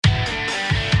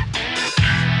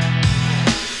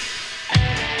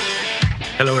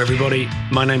Hello, everybody.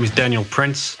 My name is Daniel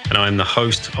Prince, and I'm the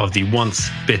host of the Once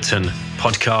Bitten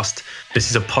podcast.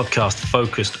 This is a podcast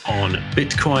focused on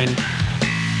Bitcoin.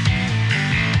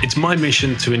 It's my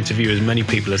mission to interview as many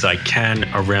people as I can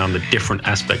around the different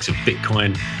aspects of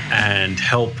Bitcoin and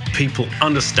help people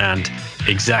understand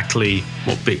exactly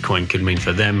what Bitcoin could mean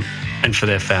for them and for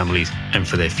their families and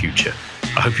for their future.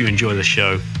 I hope you enjoy the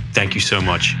show. Thank you so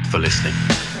much for listening.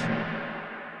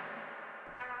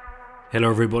 Hello,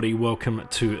 everybody. Welcome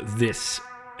to this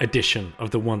edition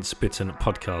of the Once Bitten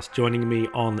podcast. Joining me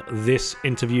on this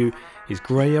interview is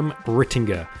Graham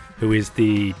Rittinger, who is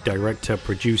the director,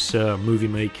 producer, movie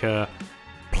maker,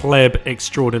 pleb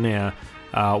extraordinaire,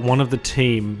 one of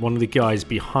the guys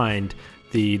behind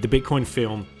the Bitcoin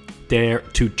film Dare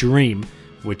to Dream,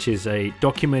 which is a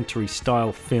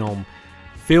documentary-style film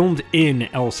filmed in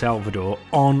El Salvador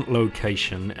on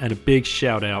location. And a big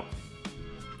shout-out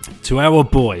to our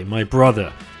boy, my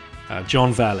brother,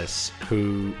 John Vallis,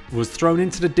 who was thrown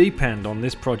into the deep end on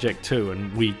this project too,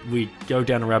 and we go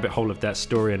down a rabbit hole of that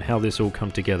story and how this all come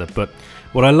together. But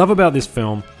what I love about this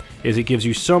film is it gives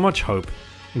you so much hope,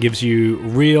 it gives you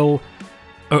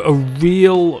a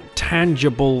real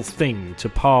tangible thing to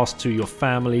pass to your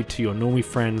family, to your normie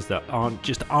friends that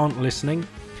aren't listening,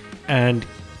 and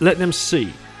let them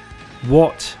see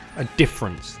what a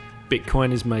difference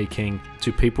Bitcoin is making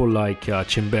to people like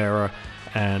Chimbera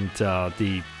and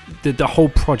the whole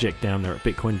project down there at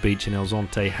Bitcoin Beach in El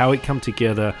Zonte, how it come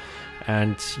together,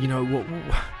 and you know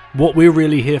what we're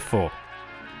really here for.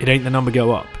 It ain't the number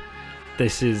go up.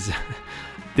 This is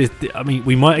this. I mean,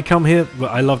 we might have come here,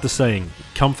 but I love the saying,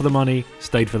 "Come for the money,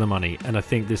 stayed for the money," and I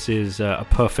think this is a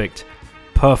perfect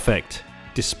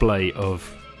display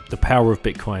of the power of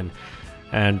Bitcoin,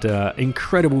 and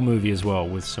incredible movie as well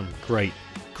with some great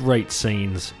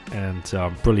scenes and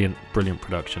brilliant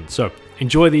production. So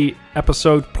enjoy the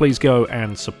episode. Please go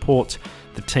and support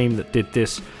the team that did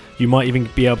this. You might even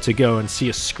be able to go and see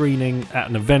a screening at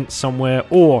an event somewhere,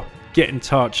 or get in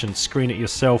touch and screen it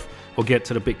yourself, or get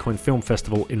to the Bitcoin Film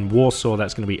Festival in Warsaw.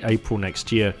 That's going to be April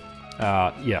next year.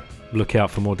 Look out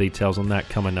for more details on that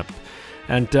coming up.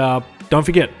 And don't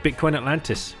forget, Bitcoin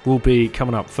Atlantis will be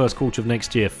coming up first quarter of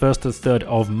next year, 1st to 3rd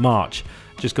of March.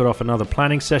 Just got off another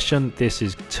planning session. This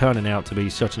is turning out to be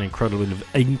such an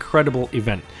incredible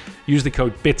event. Use the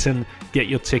code BITTEN, get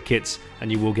your tickets,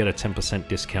 and you will get a 10%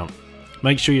 discount.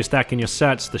 Make sure you're stacking your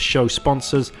sats. The show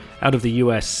sponsors: out of the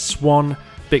US, Swan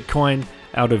Bitcoin;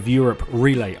 out of Europe,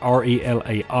 Relai,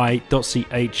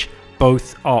 RELAI.ch.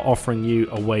 Both are offering you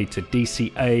a way to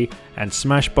DCA and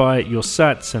smash buy your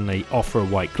sats, and they offer a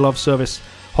white glove service.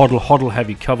 HODL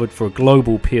have you covered for a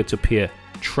global peer-to-peer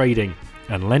trading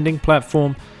and lending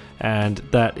platform, and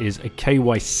that is a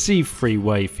KYC-free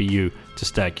way for you to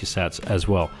stack your sats as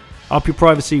well. Up your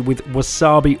privacy with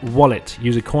Wasabi Wallet.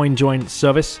 Use a CoinJoin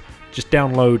service. Just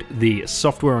download the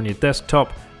software on your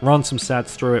desktop, run some sats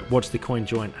through it, watch the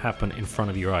CoinJoin happen in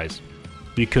front of your eyes.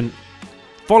 You can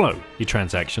follow your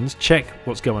transactions, check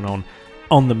what's going on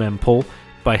the mempool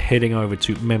by heading over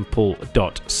to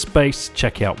mempool.space.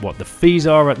 Check out what the fees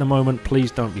are at the moment.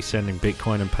 Please don't be sending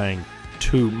Bitcoin and paying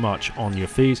too much on your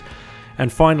fees.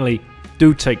 And finally,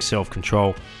 do take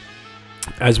self-control.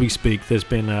 As we speak, there's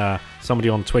been somebody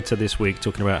on Twitter this week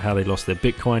talking about how they lost their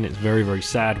Bitcoin. It's very, very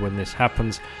sad when this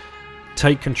happens.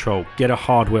 Take control. Get a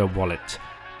hardware wallet.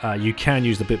 You can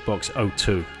use the Bitbox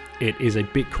O2. It is a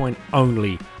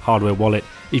Bitcoin-only hardware wallet.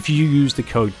 If you use the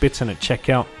code BITTEN at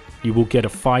checkout, you will get a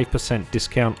 5%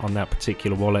 discount on that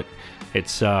particular wallet.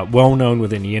 It's well known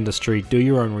within the industry. Do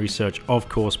your own research, of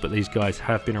course, but these guys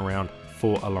have been around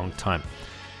for a long time.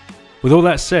 With all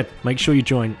that said, make sure you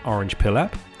join Orange Pill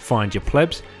app, find your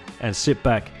plebs, and sit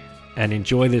back and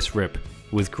enjoy this rip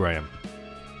with Graham.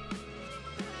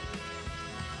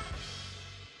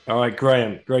 All right,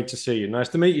 Graham, great to see you. Nice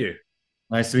to meet you.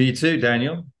 Nice to meet you too,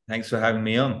 Daniel. Thanks for having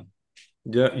me on.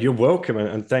 Yeah, you're welcome,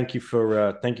 and thank you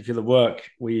for the work.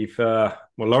 We've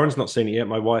Lauren's not seen it yet.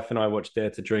 My wife and I watched Dare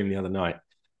to Dream the other night,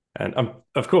 and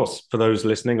of course, for those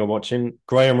listening or watching,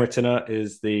 Graham Rittinger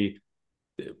is the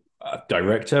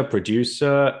director,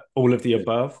 producer, all of the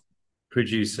above.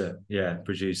 Producer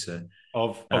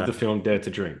of the film Dare to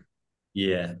Dream.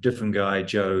 Yeah, different guy,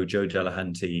 Joe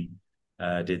Delahanty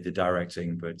did the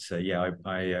directing, but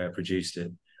I produced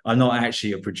it. I'm not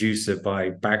actually a producer by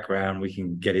background. We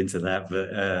can get into that,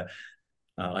 but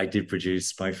I did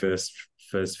produce my first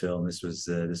film. This was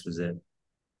it.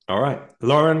 All right,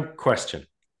 Lauren, question.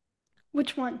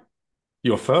 Which one?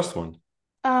 Your first one.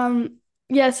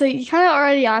 Yeah, so you kind of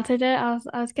already answered it. I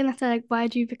was gonna say, like, why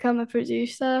did you become a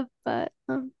producer? But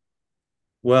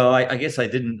well, I guess I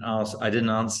didn't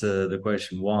answer the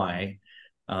question why.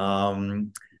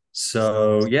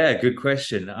 So yeah, good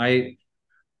question. I've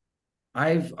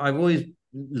always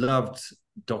loved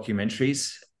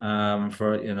documentaries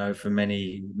for for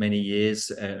many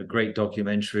years. A great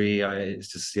documentary. It's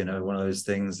just one of those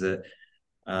things that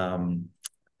um,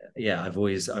 yeah, I've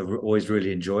always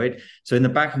really enjoyed. So in the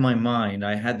back of my mind,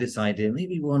 I had this idea,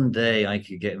 maybe one day I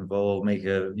could get involved, make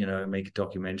a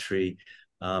documentary,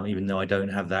 even though I don't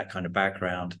have that kind of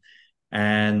background.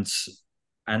 And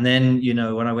and then,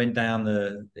 when I went down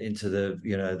the into the,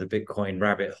 the Bitcoin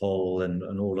rabbit hole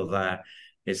and all of that,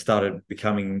 it started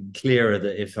becoming clearer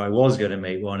that if I was going to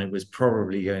make one, it was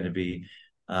probably going to be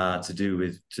to do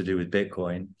with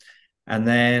Bitcoin. And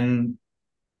then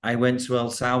I went to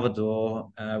El Salvador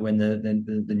when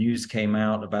the news came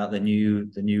out about the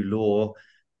new law,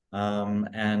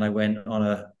 and I went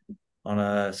on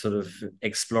a sort of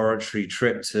exploratory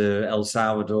trip to El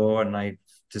Salvador, and I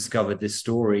discovered this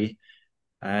story,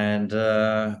 and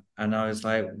I was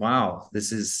like, wow,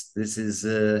 this is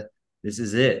it.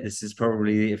 This is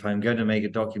probably, if I'm going to make a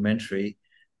documentary,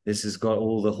 this has got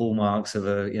all the hallmarks of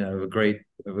a great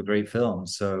film.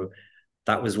 So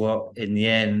that was what in the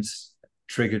end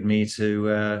triggered me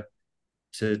to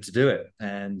do it.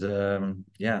 And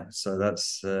yeah, so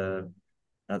that's how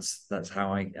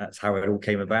it all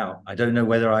came about. I don't know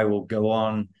whether I will go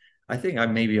on. I think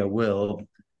maybe I will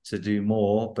to do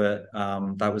more, but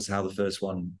that was how the first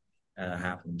one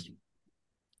happened.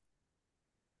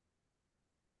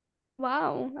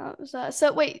 Wow, that was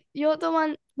so wait, you're the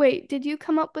one. Wait, did you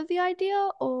come up with the idea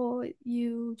or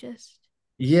you just?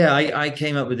 Yeah, I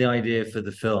came up with the idea for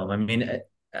the film. I mean,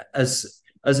 as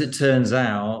it turns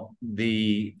out,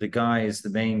 the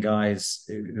main guys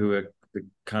who are the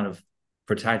kind of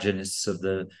protagonists of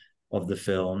the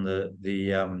film,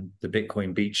 the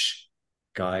Bitcoin Beach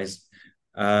guys,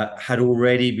 had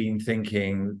already been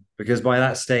thinking, because by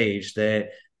that stage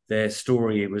their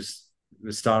story was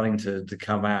starting to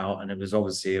come out, and it was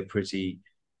obviously a pretty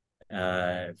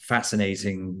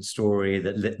fascinating story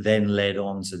that then led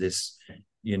on to this,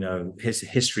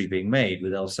 history being made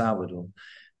with El Salvador.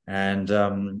 And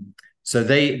so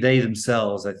they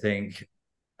themselves, I think,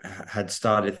 had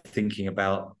started thinking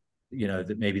about,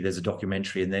 that maybe there's a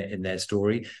documentary in their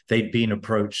story. They'd been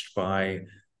approached by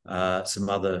some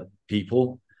other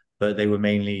people, but they were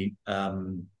mainly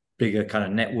bigger kind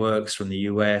of networks from the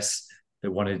US that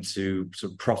wanted to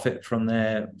sort of profit from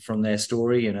their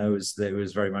story. There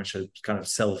was very much a kind of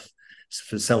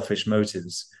selfish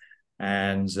motives.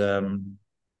 And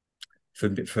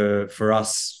for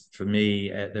us, for me,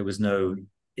 there was no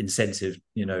incentive,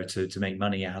 to make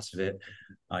money out of it.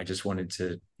 I just wanted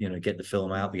to, get the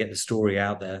film out, get the story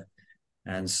out there.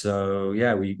 And so,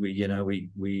 yeah,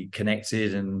 we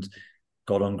connected and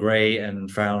got on great,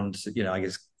 and found, I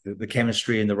guess, the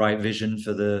chemistry and the right vision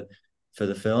for the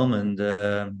film. And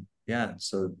yeah,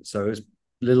 so it was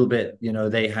a little bit,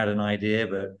 they had an idea,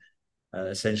 but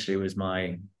essentially it was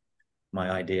my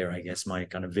idea, I guess, my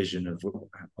kind of vision of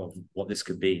what this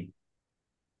could be.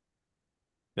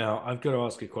 Now, I've got to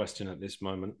ask a question at this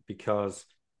moment because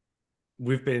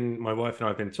my wife and I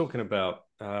have been talking about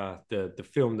the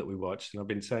film that we watched, and I've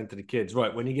been saying to the kids,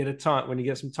 right, when you get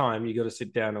some time, you got to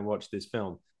sit down and watch this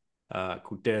film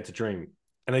called Dare to Dream.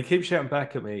 And they keep shouting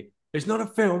back at me, it's not a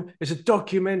film, it's a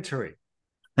documentary.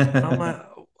 I'm like,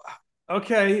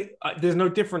 okay, there's no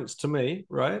difference to me,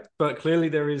 right? But clearly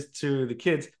there is to the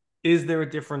kids. Is there a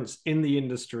difference in the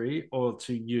industry or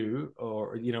to you,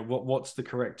 or what's the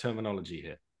correct terminology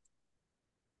here?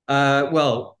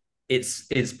 Well,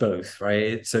 it's both,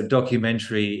 right? So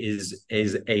documentary is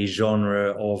a genre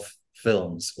of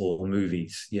films or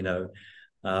movies.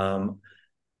 Um,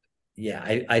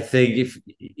 yeah, I think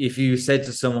if you said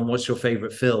to someone, "What's your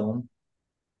favorite film?"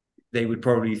 they would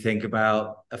probably think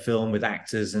about a film with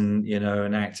actors and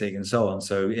acting and so on.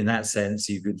 So in that sense,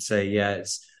 you could say, yeah,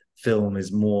 it's film is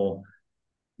more,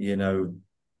 you know,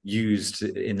 used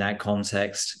in that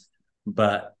context.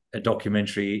 But a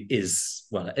documentary is,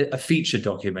 well, a feature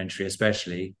documentary,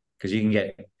 especially because you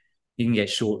can get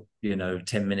short,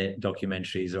 10-minute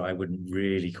documentaries, or I wouldn't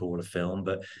really call a film,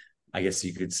 but I guess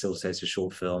you could still say it's a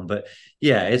short film. But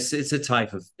yeah, it's a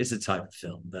type of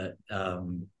film. But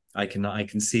I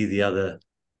can see the other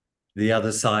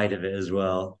side of it as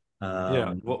well.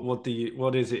 Yeah.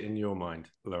 What is it in your mind,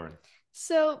 Lauren?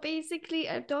 So basically,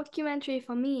 a documentary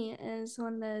for me is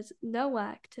when there's no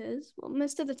actors. Well,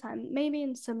 most of the time, maybe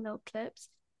in some little clips,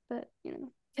 but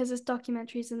because it's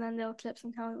documentaries and then little clips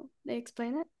and how they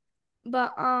explain it.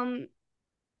 But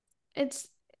it's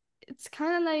it's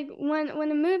kind of like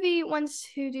when a movie wants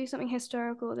to do something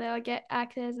historical, they'll get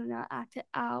actors and they'll act it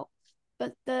out.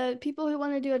 But the people who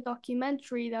want to do a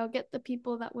documentary, they'll get the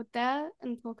people that were there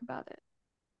and talk about it,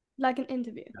 like an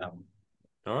interview.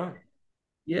 All right.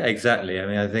 Yeah, exactly. I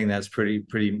mean, I think that's pretty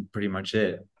much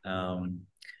it.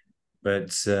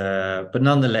 But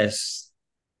nonetheless,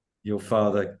 your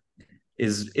father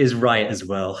is right as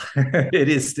well. It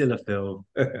is still a film.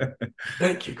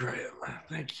 Thank you, Graham.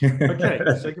 Thank you. Okay,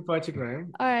 say goodbye to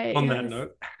Graham. All right. On guys. that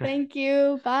note, Thank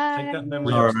you. Bye. take that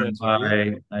memory Lauren, upstairs with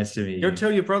you. bye. Nice to meet Go you.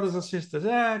 tell your brothers and sisters.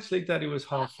 Actually, Daddy was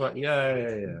half right. Yeah.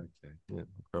 Okay. Yeah,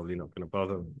 probably not going to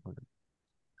bother them.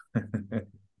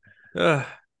 Do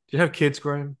you have kids,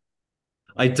 Graham?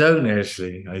 I don't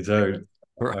actually. I don't.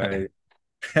 Right.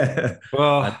 I,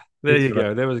 Well, there you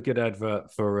go. There was a good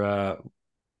advert for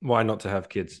why not to have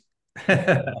kids.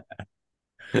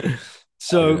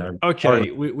 So,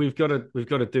 okay, we've got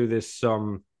to do this.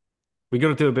 We've got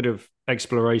to do a bit of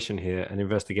exploration here and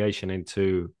investigation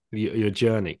into your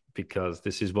journey, because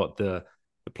this is what the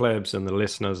plebs and the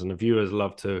listeners and the viewers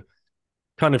love to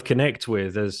kind of connect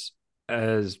with as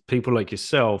people like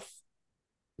yourself.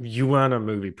 You weren't a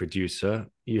movie producer.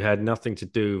 You had nothing to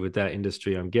do with that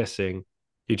industry, I'm guessing.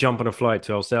 You jump on a flight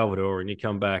to El Salvador and you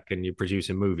come back and you're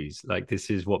producing movies. Like, this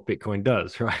is what Bitcoin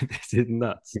does, right? This is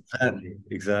nuts.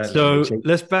 Exactly. So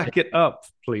let's back it up,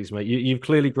 please, mate. You've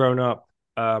clearly grown up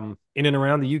in and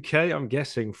around the UK, I'm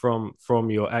guessing, from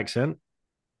your accent.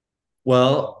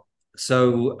 Well,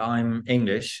 so I'm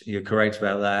English. You're correct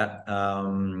about that.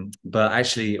 But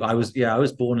actually, I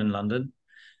was born in London,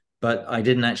 but I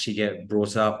didn't actually get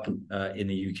brought up in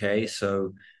the UK.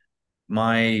 So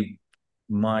my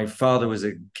father was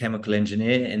a chemical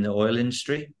engineer in the oil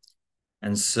industry,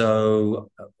 and so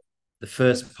the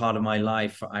first part of my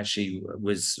life actually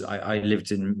was I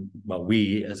lived in, well,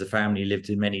 we as a family lived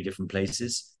in many different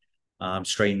places,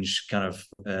 strange sort of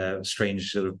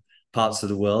parts of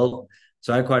the world.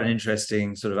 So I had quite an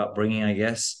interesting sort of upbringing, I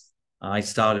guess. I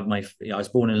was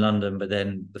born in London, but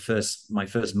then my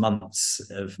first months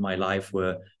of my life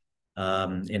were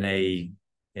in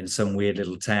some weird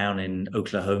little town in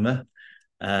Oklahoma,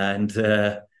 and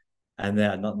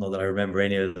then not that I remember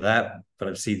any of that, but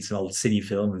I've seen some old cine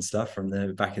film and stuff from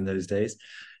back in those days.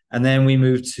 And then we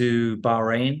moved to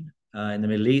Bahrain in the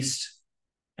Middle East,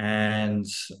 and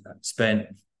spent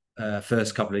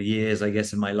first couple of years, I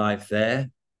guess, in my life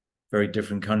there. Very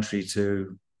different country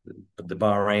to the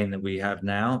Bahrain that we have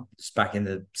now. It's back in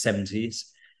the 70s.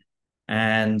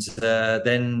 And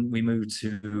then we moved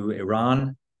to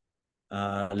Iran.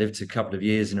 Lived a couple of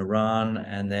years in Iran,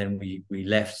 and then we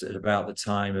left at about the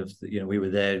time of we were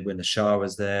there when the Shah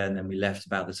was there, and then we left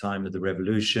about the time of the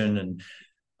revolution, and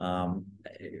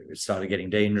it started getting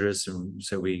dangerous, and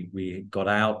so we got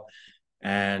out,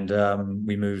 and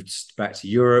we moved back to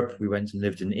Europe. We went and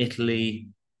lived in Italy,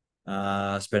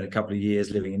 spent a couple of years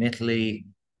living in Italy,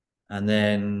 and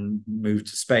then moved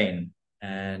to Spain.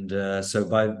 And I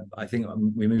think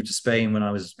we moved to Spain when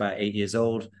I was about 8 years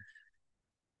old.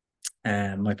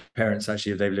 And my parents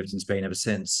actually, they've lived in Spain ever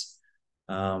since.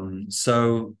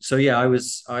 So yeah, I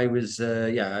was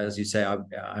as you say,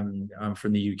 I'm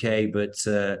from the UK, but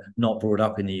not brought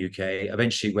up in the UK.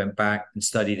 Eventually went back and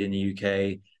studied in the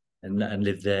UK and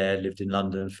lived in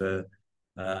London for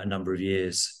a number of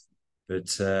years. But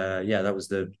that was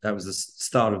the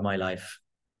start of my life.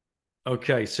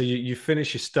 Okay, so you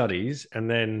finish your studies and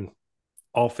then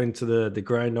off into the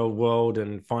grand old world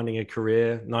and finding a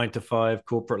career, 9 to 5,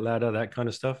 corporate ladder, that kind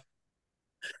of stuff.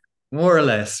 More or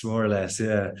less,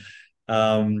 yeah.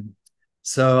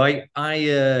 So I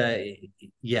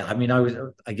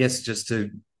guess just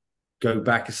to go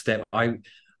back a step, I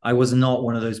was not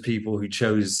one of those people who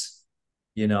chose,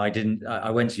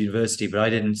 I went to university, but I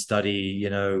didn't study,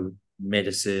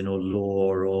 medicine or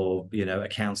law or,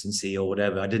 accountancy or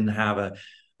whatever. I didn't have a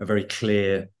very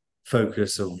clear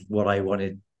focus of what I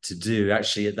wanted to do.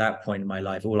 Actually, at that point in my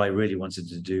life, all I really wanted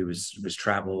to do was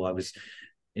travel. I was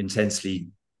intensely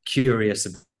curious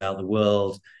about the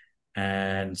world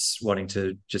and wanting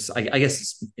to just, I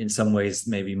guess in some ways,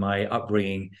 maybe my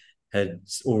upbringing had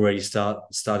already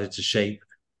started to shape,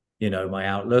 my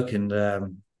outlook. And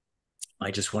I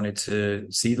just wanted to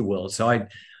see the world. So I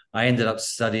ended up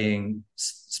studying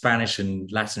Spanish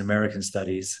and Latin American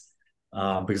studies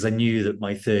because I knew that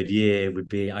my third year would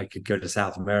be, I could go to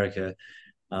South America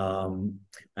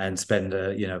and spend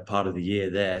part of the year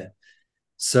there.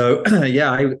 So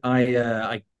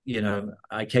I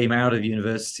came out of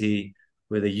university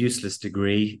with a useless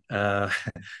degree,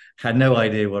 had no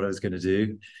idea what I was going to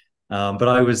do. But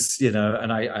I was,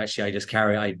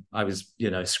 I was,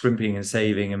 scrimping and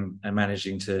saving and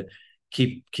managing to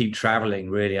keep traveling.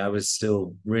 Really, I was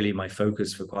still really, my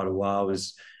focus for quite a while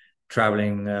was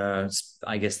traveling,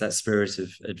 I guess that spirit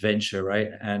of adventure, right?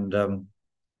 And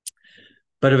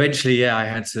but eventually, yeah, I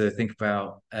had to think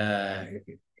about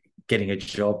getting a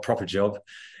job, proper job.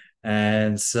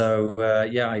 And so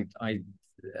yeah, I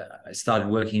started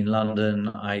working in London.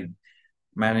 I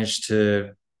managed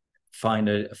to find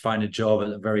a job at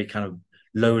a very kind of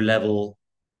low level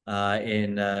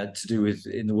in to do with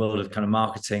in the world of kind of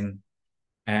marketing,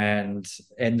 and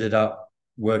ended up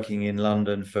working in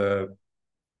London for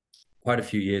quite a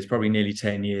few years, probably nearly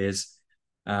 10 years,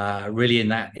 really in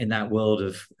that world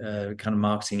of kind of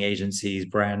marketing agencies,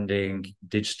 branding,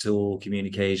 digital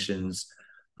communications,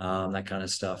 that kind of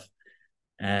stuff.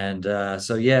 And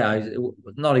so yeah,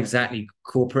 not exactly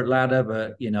corporate ladder,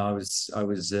 but I was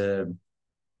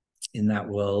in that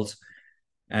world,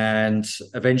 and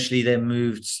eventually then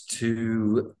moved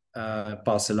to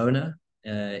Barcelona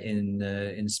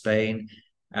in Spain.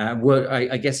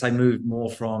 I guess I moved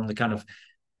more from the kind of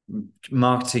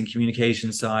marketing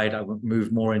communication side. I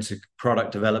moved more into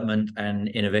product development and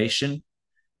innovation,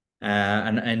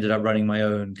 and ended up running my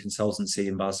own consultancy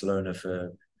in Barcelona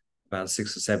for about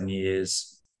 6 or 7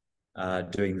 years,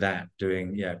 doing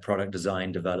product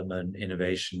design, development,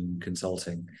 innovation,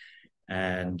 consulting.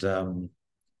 And and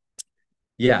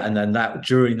then that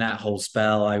during that whole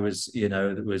spell, I was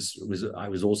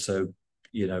also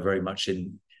very much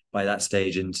in by that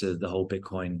stage into the whole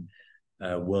Bitcoin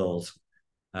world.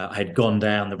 I had gone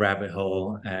down the rabbit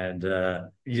hole, and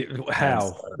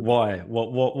how? Why?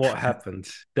 What happened?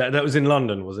 That was in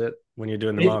London, was it? When you're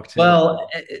doing the marketing?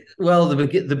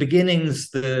 The beginnings,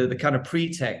 the kind of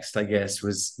pretext, I guess,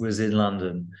 was in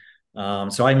London.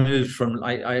 So I moved from.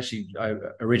 I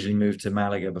originally moved to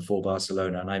Malaga before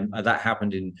Barcelona, and that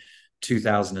happened in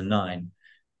 2009.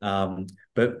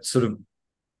 But sort of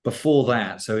before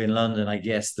that, so in London, I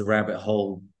guess the rabbit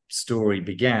hole story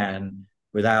began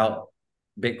without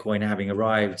Bitcoin having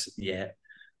arrived yet,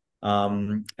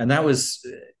 and that was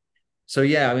so.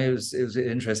 Yeah, I mean, it was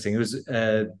interesting. It was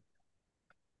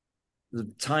the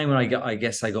time when I got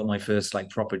my first like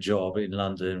proper job in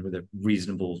London with a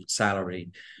reasonable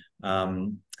salary.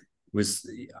 Was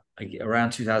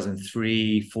around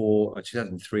 2003,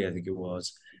 2003, I think it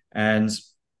was, and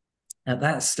at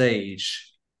that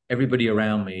stage, everybody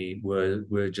around me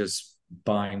were just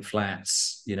buying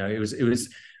flats. It was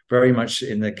very much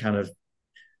in the kind of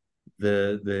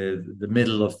the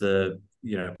middle of the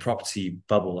property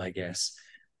bubble, I guess,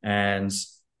 and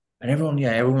everyone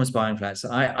was buying flats.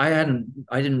 I'd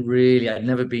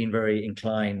never been very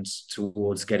inclined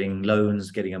towards getting loans,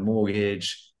 getting a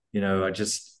mortgage. I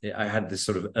had this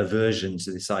sort of aversion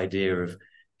to this idea of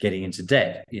getting into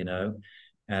debt.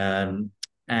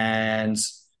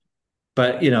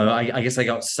 But I guess I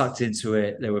got sucked into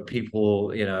it. There were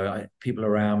people, people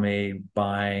around me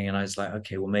buying, and I was like,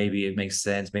 okay, well, maybe it makes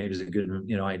sense. Maybe it's a good,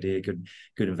 idea, good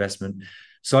investment.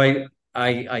 So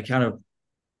I kind of,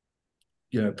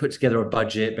 put together a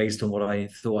budget based on what I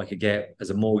thought I could get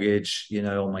as a mortgage,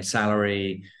 on my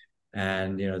salary,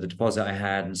 and the deposit I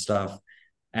had and stuff.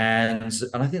 And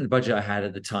I think the budget I had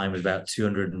at the time was about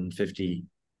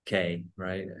 250K,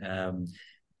 right?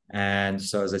 And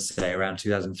so, as I say, around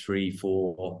 2003,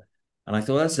 2004, and I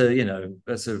thought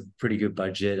that's a pretty good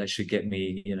budget. That should get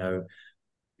me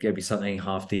something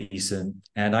half decent.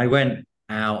 And I went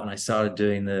out and I started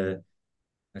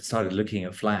looking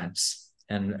at flats,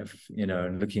 and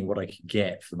looking what I could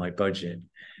get for my budget.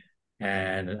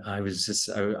 And I was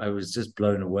just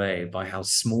blown away by how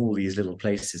small these little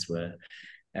places were.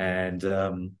 And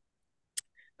then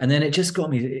it just got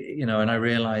me, and I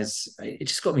realized it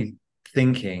just got me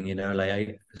thinking, how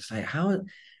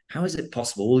is it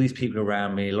possible? All these people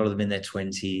around me, a lot of them in their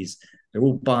 20s, they're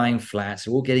all buying flats,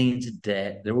 they're all getting into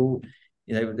debt, they're all,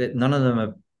 none of them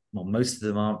are, well, most of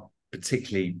them aren't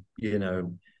particularly, they're not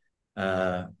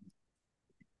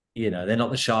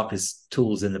the sharpest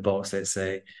tools in the box, let's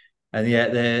say. And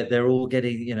yet they're all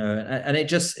getting, and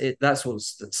that's what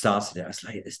started it. I was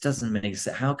like, this doesn't make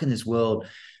sense. How can this world?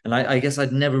 And I guess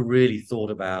I'd never really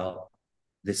thought about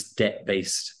this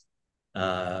debt-based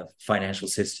financial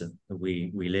system that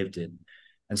we lived in.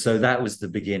 And so that was the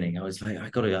beginning. I was like, I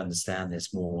got to understand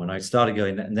this more. And I started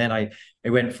going, and then I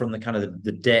went from the kind of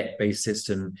the debt-based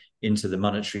system into the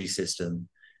monetary system.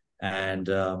 And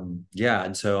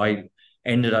and so I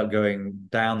ended up going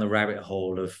down the rabbit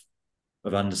hole of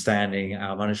understanding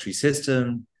our monetary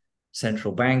system,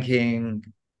 central banking,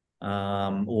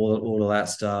 all of that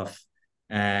stuff.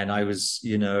 And I was,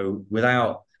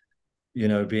 without,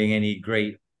 being any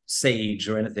great sage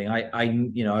or anything, I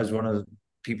was one of the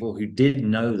people who did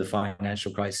know the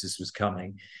financial crisis was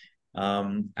coming.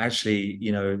 Actually,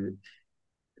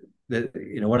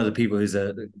 one of the people who's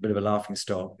a bit of a laughing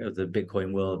stock of the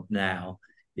Bitcoin world now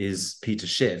is Peter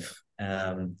Schiff.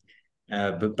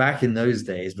 But back in those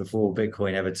days, before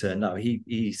Bitcoin ever turned up,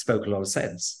 he spoke a lot of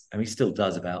sense, and he still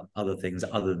does about other things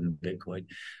other than Bitcoin.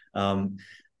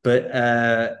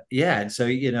 Yeah, and so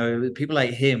people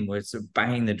like him were sort of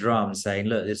banging the drum, saying,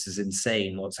 "Look, this is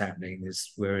insane. What's happening?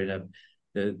 We're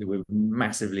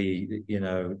massively,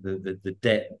 the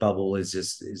debt bubble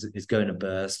is going to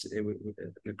burst.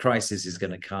 The crisis is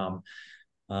going to come."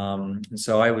 And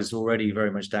so I was already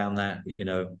very much down that,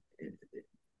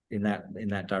 in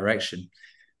that direction.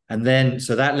 And then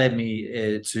so that led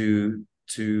me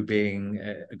to being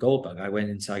a gold bug. I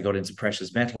got into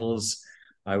precious metals.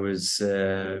 I was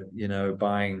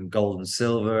buying gold and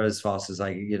silver as fast as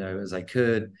I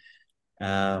could.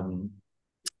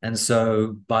 And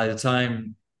so by the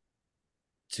time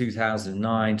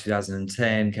 2009,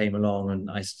 2010 came along, and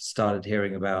I started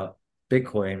hearing about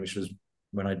Bitcoin, which was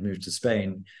when I'd moved to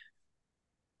Spain,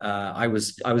 I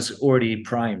was already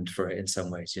primed for it in some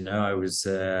ways. I was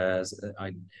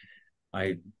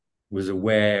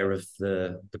aware of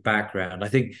the background. I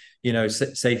think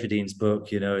Saifedean's book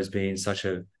has been such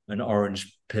an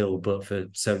orange pill book for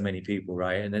so many people,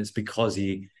 right? And it's because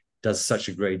he does such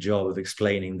a great job of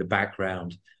explaining the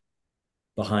background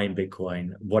behind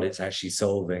Bitcoin, what it's actually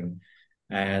solving.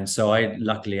 And so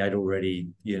luckily I'd already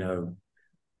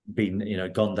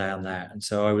been gone down that, and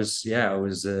so I was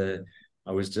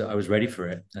ready for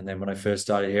it. And then when I first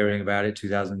started hearing about it,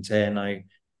 2010,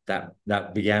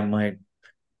 that began my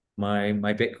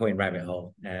Bitcoin rabbit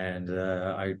hole, and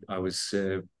I was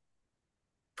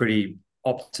pretty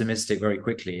optimistic very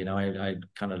quickly. I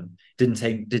kind of didn't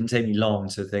take me long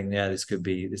to think, yeah, this could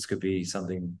be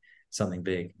something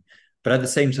big. But at the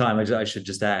same time, I should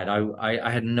just add,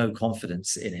 I had no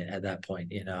confidence in it at that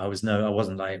point. I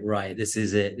wasn't like, right, this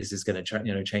is it. This is going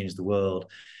to change the world.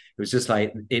 It was just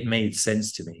like, it made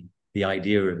sense to me, the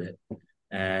idea of it,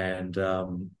 and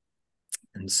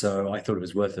so I thought it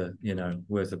was worth a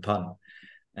punt.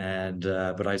 And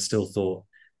but I still thought,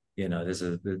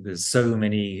 there's so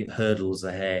many hurdles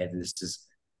ahead. This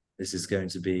is going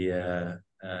to be it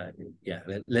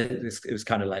was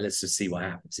kind of like, let's just see what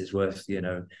happens. It's worth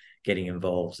getting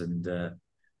involved, and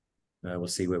we'll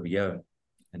see where we go.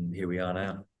 And here we are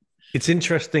now. It's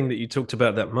interesting that you talked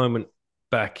about that moment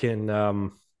back in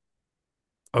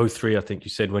 2003, I think you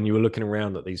said, when you were looking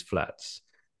around at these flats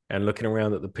and looking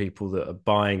around at the people that are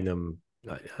buying them.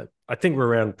 I think we're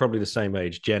around probably the same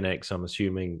age, Gen X, I'm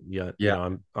assuming. Yeah.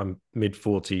 I'm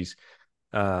mid-40s.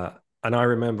 And I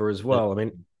remember as well, I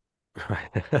mean,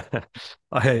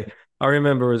 I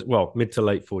remember as well, mid to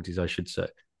late 40s, I should say.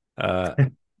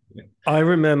 I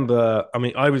remember, I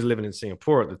mean, I was living in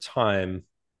Singapore at the time,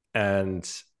 and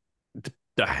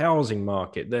the housing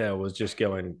market there was just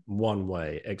going one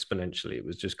way exponentially. It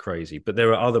was just crazy. But there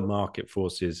were other market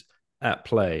forces at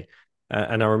play.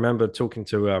 And I remember talking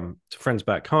to friends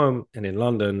back home and in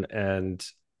London, and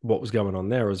what was going on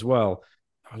there as well.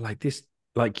 I was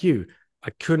like you, I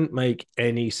couldn't make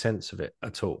any sense of it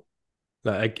at all.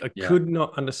 Like I could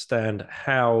not understand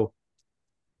how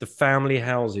the family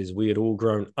houses we had all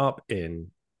grown up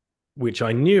in, which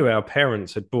I knew our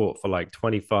parents had bought for like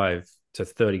 25 to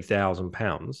 30,000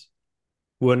 pounds,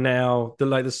 were now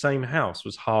the same house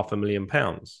was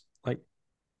 £500,000. Like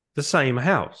the same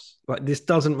house. Like, this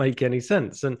doesn't make any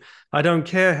sense. And I don't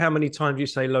care how many times you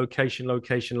say location,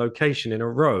 location, location in a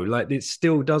row. Like, it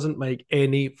still doesn't make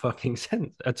any fucking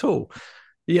sense at all.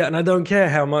 Yeah, and I don't care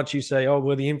how much you say, oh,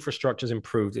 well, the infrastructure's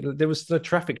improved. There was still a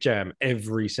traffic jam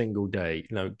every single day,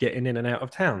 getting in and out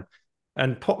of town,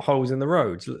 and potholes in the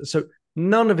roads. So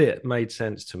none of it made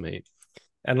sense to me.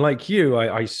 And like you,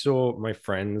 I saw my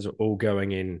friends all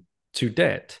going into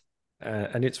debt.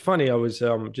 And it's funny, I was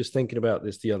just thinking about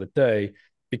this the other day,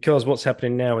 because what's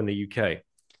happening now in the UK,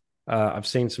 I've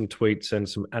seen some tweets and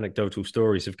some anecdotal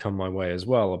stories have come my way as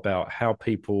well about how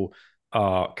people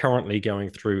are currently going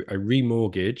through a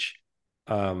remortgage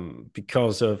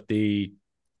because of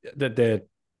that their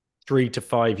 3 to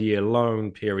 5 year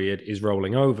loan period is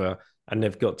rolling over, and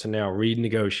they've got to now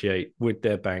renegotiate with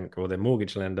their bank or their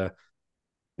mortgage lender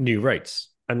new rates.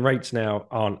 And rates now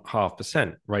aren't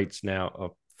 0.5%. Rates now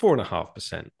are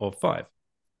 4.5% or 5%.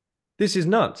 This is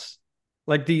nuts.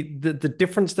 Like the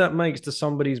difference that makes to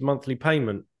somebody's monthly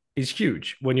payment is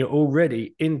huge when you're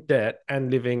already in debt and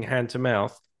living hand to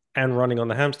mouth and running on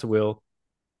the hamster wheel.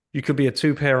 You could be a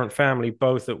 2-parent family,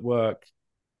 both at work,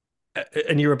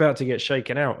 and you're about to get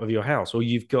shaken out of your house, or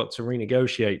you've got to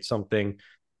renegotiate something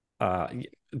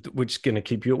which is going to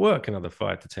keep you at work another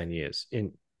 5 to 10 years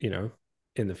in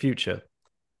the future.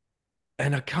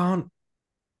 And I can't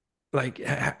Like,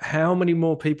 how many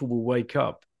more people will wake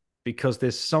up because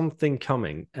there's something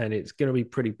coming and it's going to be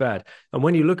pretty bad? And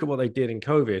when you look at what they did in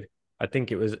COVID, I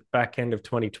think it was back end of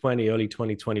 2020, early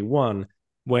 2021,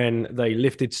 when they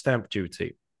lifted stamp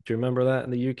duty. Do you remember that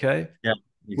in the UK? Yeah,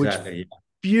 Which exactly.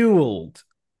 fueled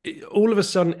all of a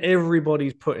sudden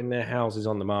everybody's putting their houses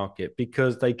on the market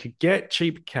because they could get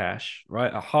cheap cash,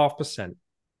 right? 0.5%,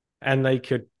 and they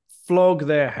could flog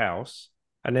their house,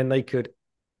 and then they could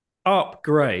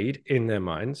upgrade in their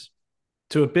minds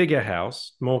to a bigger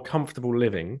house, more comfortable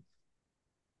living,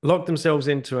 lock themselves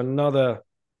into another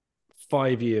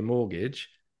 5-year mortgage,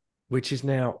 which is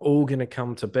now all going to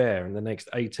come to bear in the next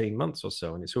 18 months or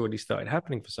so. And it's already started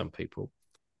happening for some people.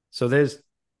 So there's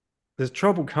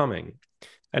trouble coming.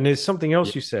 And there's something else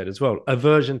Yeah. you said as well,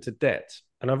 aversion to debt.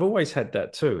 And I've always had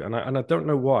that too. And I don't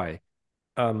know why.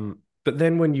 But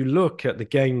then when you look at the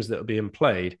games that are being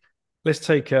played, let's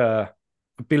take a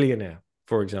billionaire,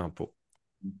 for example.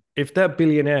 If that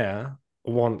billionaire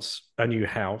wants a new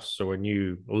house or a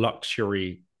new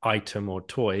luxury item or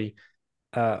toy,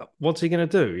 what's he going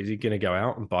to do? Is he going to go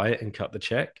out and buy it and cut the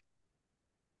check?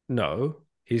 No,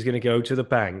 he's going to go to the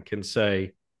bank and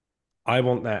say, I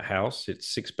want that house. It's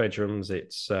 6 bedrooms.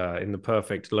 It's in the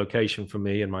perfect location for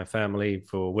me and my family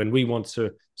for when we want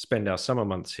to spend our summer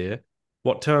months here.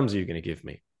 What terms are you going to give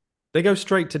me? They go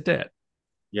straight to debt.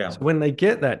 Yeah. So when they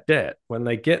get that debt, when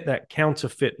they get that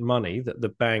counterfeit money that the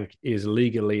bank is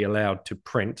legally allowed to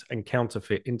print and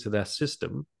counterfeit into their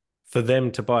system for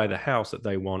them to buy the house that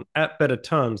they want at better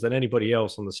terms than anybody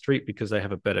else on the street because they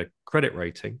have a better credit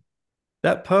rating,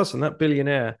 that person, that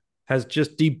billionaire, has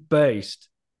just debased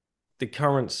the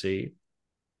currency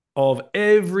of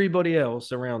everybody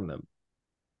else around them.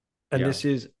 And this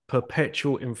is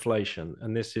perpetual inflation.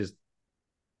 And this is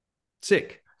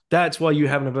sick. That's why you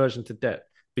have an aversion to debt.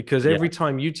 Because every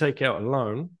time you take out a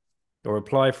loan or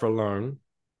apply for a loan,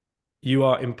 you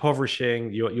are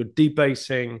impoverishing, you're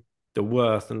debasing the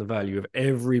worth and the value of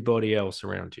everybody else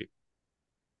around you.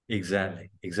 Exactly.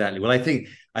 Well, I think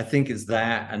it's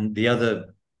that, and the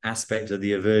other aspect of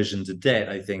the aversion to debt,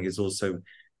 I think, is also,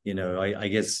 I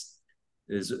guess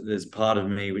there's part of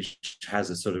me which has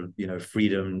a sort of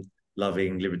freedom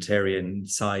loving libertarian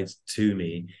side to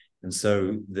me. And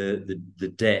so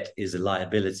the debt is a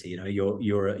liability.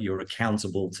 You're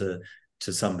accountable to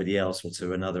somebody else or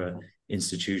to another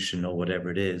institution or whatever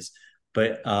it is.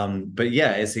 But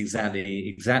yeah, it's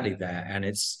exactly that, and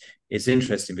it's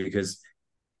interesting because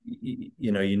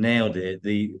you nailed it.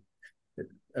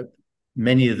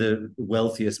 Many of the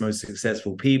wealthiest, most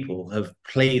successful people have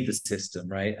played the system,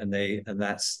 right? And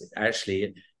that's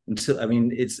actually, until, I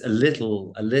mean, it's a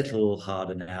little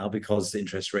harder now because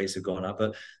interest rates have gone up,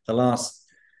 but the last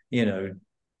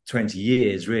 20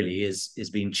 years really is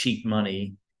been cheap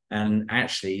money, and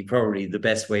actually probably the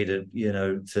best way to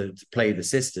to play the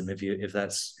system, if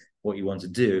that's what you want to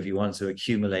do, if you want to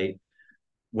accumulate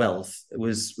wealth,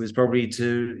 was probably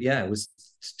to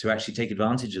actually take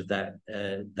advantage of that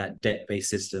debt-based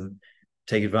system,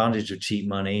 take advantage of cheap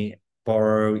money,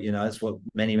 borrow. That's what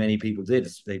many people did.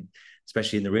 They,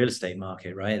 especially in the real estate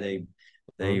market, right? They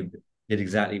did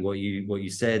exactly what you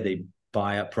said. They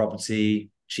buy up property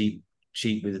cheap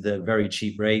with the very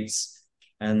cheap rates,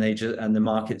 and the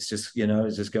market's just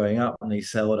is just going up, and they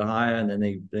sell at a higher, and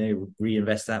then they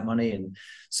reinvest that money. And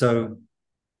so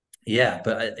yeah,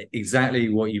 but exactly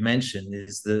what you mentioned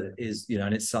is and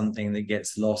it's something that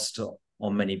gets lost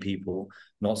on many people,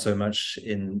 not so much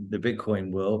in the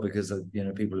Bitcoin world because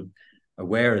people are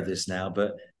aware of this now,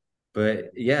 but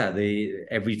yeah,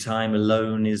 every time a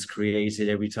loan is created,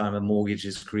 every time a mortgage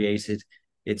is created,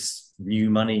 it's new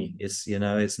money. It's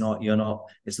it's not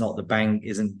the bank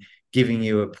isn't giving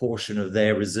you a portion of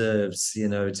their reserves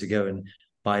to go and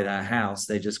buy that house.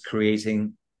 They're just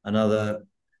creating another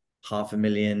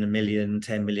 500,000, 1 million,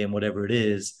 10 million, whatever it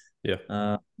is.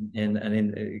 And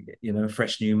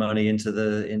fresh new money into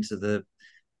the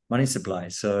money supply.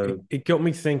 So it got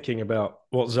me thinking about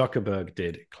what Zuckerberg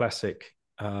did. Classic.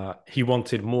 He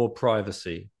wanted more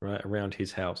privacy, right, around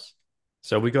his house.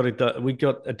 So we got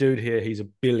a dude here. He's a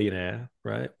billionaire,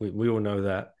 right? We all know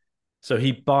that. So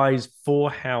he buys 4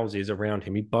 houses around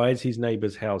him. He buys his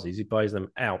neighbors' houses. He buys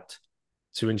them out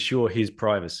to ensure his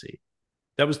privacy.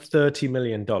 That was $30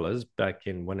 million back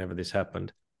in whenever this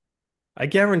happened. I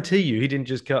guarantee you he didn't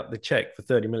just cut the check for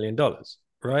 $30 million,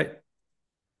 right?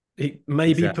 He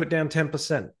maybe put down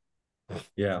 10%.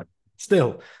 Yeah.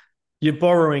 Still, you're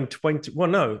borrowing 20. Well,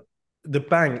 no, the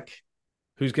bank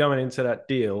who's going into that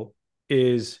deal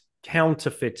is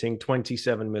counterfeiting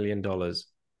 $27 million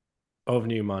of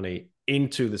new money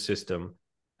into the system.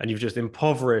 And you've just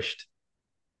impoverished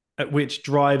which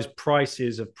drives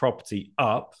prices of property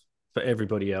up for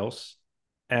everybody else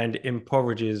and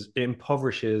impoverishes,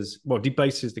 well,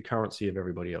 debases the currency of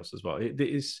everybody else as well. It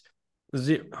is, I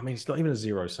mean, it's not even a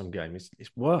zero sum game. It's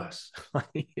worse.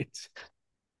 It's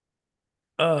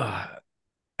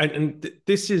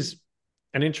this is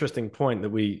an interesting point that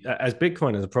we, as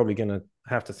Bitcoiners, are probably going to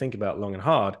have to think about long and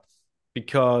hard,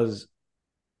 because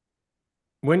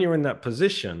when you're in that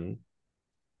position,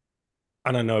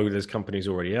 and I know there's companies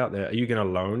already out there, are you going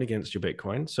to loan against your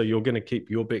Bitcoin? So you're going to keep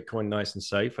your Bitcoin nice and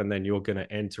safe, and then you're going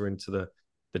to enter into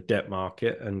the debt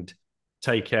market and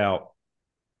take out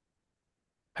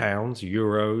pounds,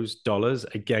 euros, dollars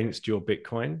against your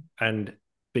Bitcoin and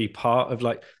be part of,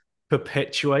 like,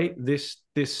 perpetuate this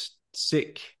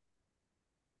sick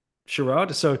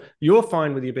charade. So you're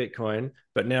fine with your Bitcoin,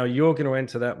 but now you're going to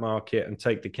enter that market and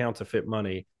take the counterfeit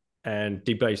money and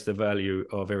debase the value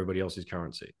of everybody else's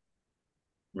currency.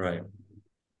 Right.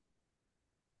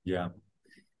 Yeah,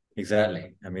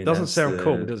 exactly. I mean, doesn't sound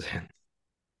cool, does it?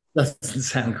 Doesn't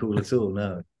sound cool at all,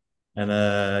 no.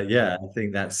 And yeah, I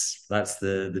think that's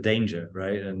the danger,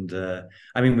 right? And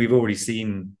I mean, we've already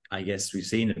seen, I guess we've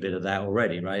seen a bit of that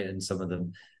already, right? And some of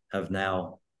them have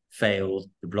now failed,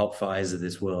 the BlockFis of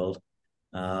this world.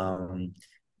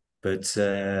 But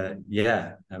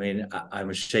yeah, I mean, I'm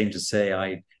ashamed to say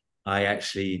I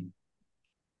actually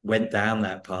went down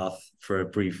that path for a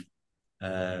brief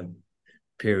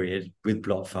period with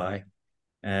BlockFi,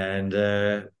 and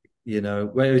you know,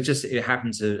 well, it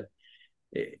happened to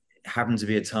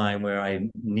be a time where I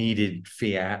needed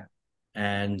fiat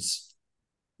and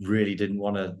really didn't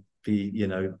want to be, you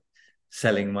know,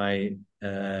 selling my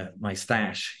my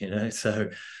stash, you know. So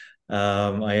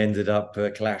I ended up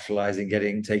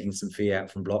collateralizing, taking some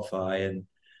fiat from BlockFi, and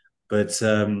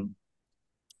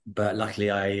but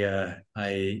luckily I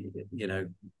you know,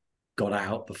 got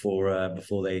out before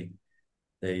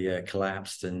they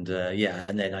collapsed, and yeah,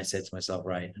 and then I said to myself,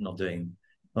 right, I'm not going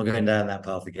down that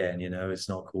path again. You know, it's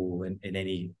not cool in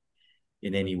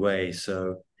any way.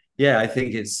 So yeah, I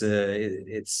think it's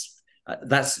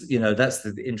that's, you know, that's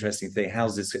the interesting thing.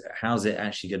 How's it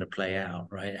actually going to play out,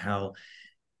 right? How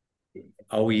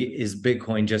is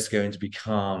Bitcoin just going to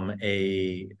become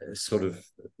a sort of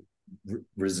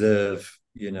reserve,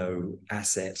 you know,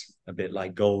 asset, a bit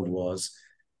like gold was,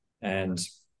 and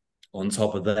on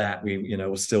top of that,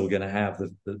 we're still going to have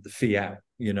the fiat,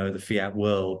 you know, the fiat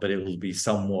world, but it will be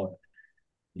somewhat,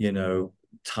 you know,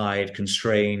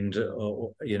 constrained,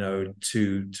 or, you know,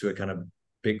 to a kind of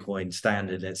Bitcoin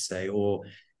standard, let's say. Or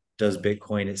does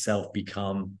Bitcoin itself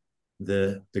become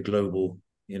the global,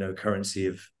 you know, currency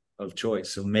of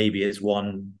choice? So maybe it's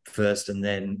one first and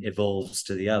then evolves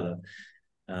to the other.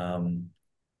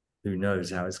 Who knows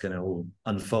how it's going to all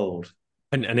unfold?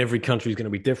 And every country is going to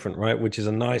be different, right? Which is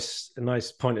a nice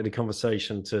point of the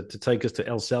conversation to take us to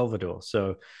El Salvador.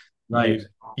 So right,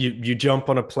 you jump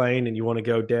on a plane and you want to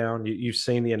go down. You've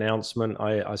seen the announcement,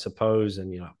 I suppose,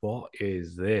 and you're like, what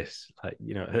is this? Like,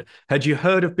 you know, had you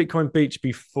heard of Bitcoin Beach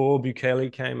before Bukele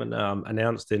came and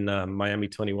announced in Miami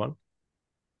 21?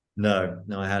 No,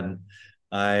 I hadn't.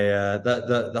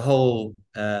 The whole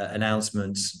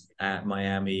announcement at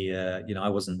Miami, you know, I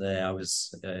wasn't there. I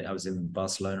was in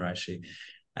Barcelona, actually,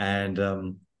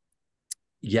 and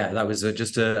yeah, that was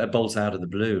just a bolt out of the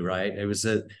blue, right? It was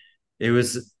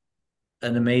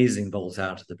an amazing bolt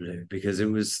out of the blue, because it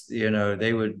was, you know,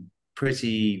 they were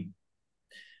pretty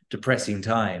depressing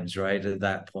times, right? At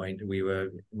that point, we were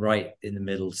right in the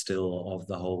middle still of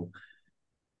the whole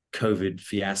COVID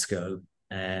fiasco,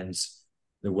 and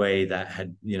the way that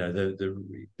had, you know,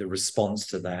 the response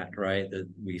to that, right, that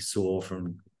we saw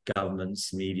from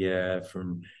governments, media,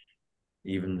 from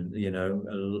even, you know,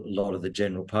 a lot of the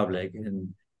general public,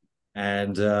 and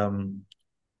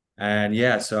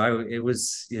yeah, so it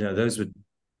was, you know, those were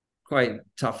quite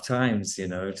tough times, you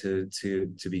know, to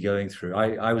be going through.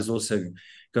 I was also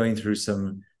going through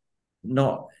some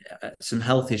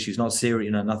health issues, not serious,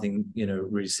 you know, nothing, you know,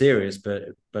 really serious, but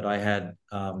I had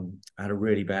a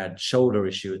really bad shoulder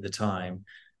issue at the time,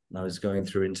 and I was going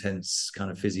through intense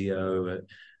kind of physio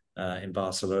in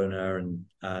Barcelona,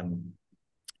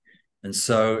 and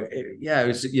so yeah, it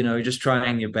was, you know, just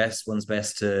trying one's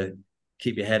best to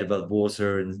keep your head above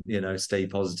water and, you know, stay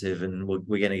positive, and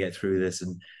we're going to get through this,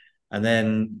 and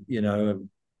then, you know,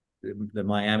 the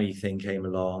Miami thing came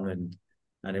along,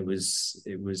 and it was,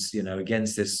 you know,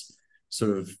 against this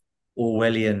sort of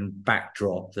Orwellian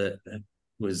backdrop that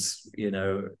was, you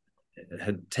know,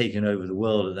 had taken over the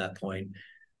world at that point,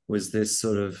 was this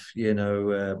sort of, you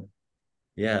know,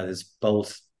 yeah, this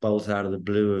bolt out of the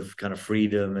blue of kind of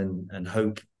freedom and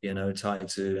hope, you know, tied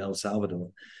to El Salvador.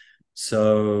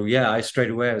 So yeah, I straight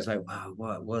away I was like,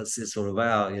 wow, what's this all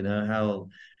about?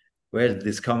 Where did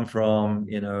this come from?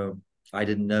 I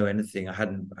didn't know anything. I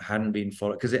hadn't been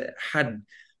followed because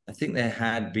I think there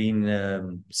had been uh,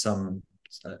 some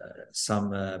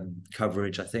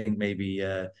coverage. I think maybe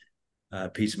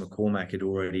Peter McCormack had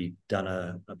already done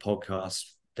a podcast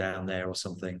down there or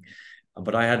something,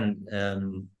 but I hadn't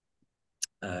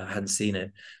seen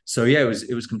it. So yeah,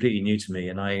 it was completely new to me,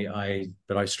 and I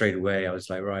straight away I was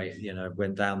like, right,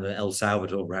 went down the El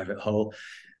Salvador rabbit hole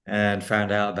and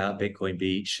found out about Bitcoin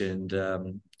Beach, and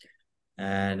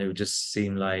it just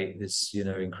seemed like this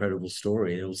incredible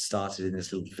story. It all started in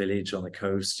this little village on the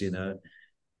coast,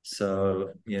 so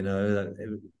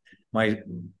my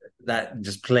that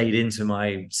just played into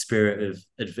my spirit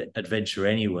of adventure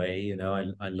anyway.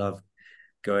 I love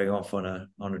going off on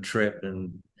a trip,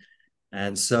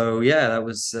 and so yeah, that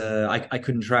was I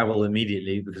couldn't travel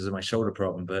immediately because of my shoulder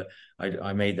problem, but I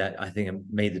think I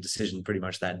made the decision pretty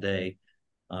much that day.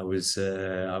 I was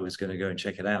going to go and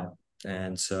check it out,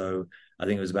 and so I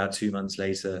think it was about 2 months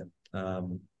later. I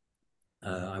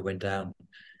went down,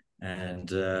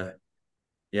 and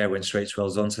yeah, went straight to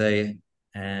El Zonte,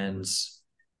 and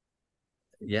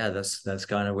yeah, that's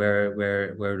kind of where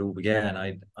it all began.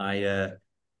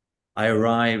 I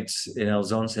arrived in El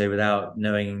Zonte without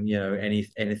knowing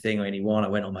anything or anyone. I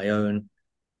went on my own,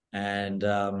 and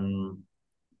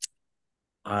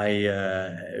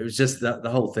it was just that the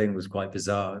whole thing was quite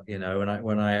bizarre.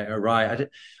 When I arrived,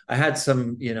 I had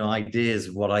some ideas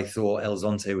of what I thought El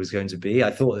Zonte was going to be.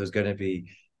 I thought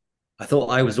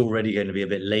I was already going to be a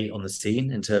bit late on the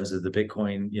scene in terms of the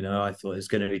Bitcoin. I thought it was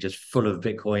going to be just full of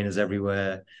Bitcoiners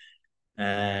everywhere.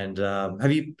 And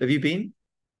have you been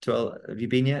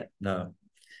yet? No.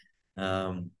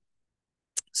 Um,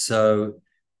 so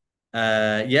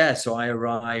yeah, so I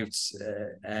arrived,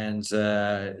 and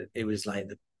it was like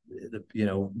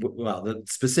the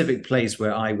specific place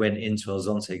where I went into El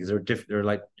Zonte, because there are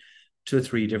like two or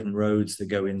three different roads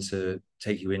that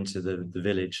take you into the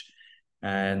village,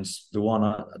 and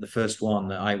the first one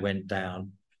that I went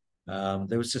down,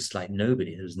 there was just like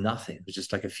nobody. There was nothing. It was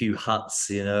just like a few huts,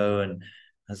 and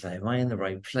I was like, am I in the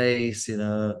right place?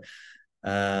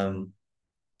 Um,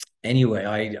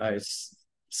 anyway,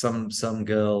 some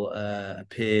girl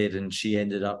appeared, and she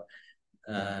ended up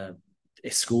uh,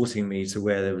 escorting me to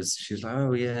where she was like,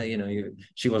 oh yeah,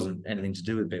 she wasn't anything to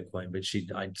do with Bitcoin, but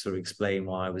I sort of explained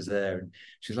why I was there, and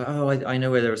she's like, oh, I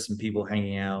know where there are some people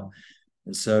hanging out.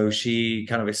 And so she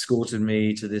kind of escorted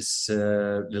me to this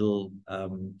little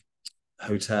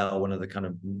hotel, one of the kind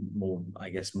of more, I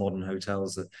guess, modern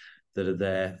hotels that are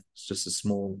there. It's just a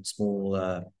small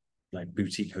like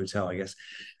boutique hotel, I guess.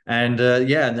 And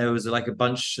yeah, and there was like there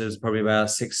was probably about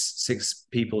six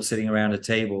people sitting around a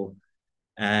table,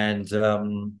 and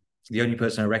the only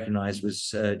person I recognized was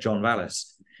John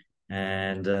Vallis.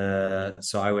 And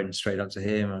so I went straight up to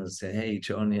him and I said, hey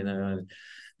John, I'm a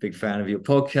big fan of your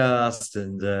podcast,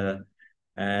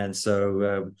 and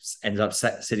so ended up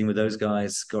sitting with those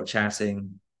guys, got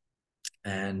chatting,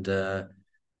 and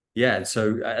yeah,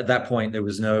 so at that point there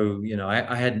was no,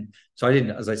 I hadn't, so I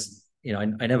didn't, as I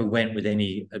never went with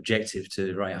any objective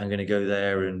to, right, I'm going to go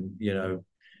there and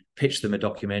pitch them a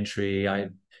documentary.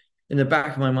 In the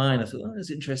back of my mind I thought, oh, that's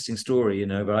an interesting story,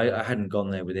 but I hadn't gone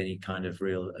there with any kind of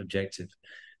real objective.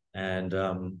 And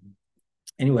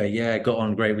anyway, yeah, got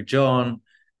on great with John,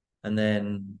 and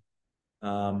then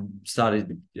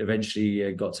started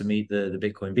eventually got to meet the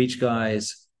Bitcoin Beach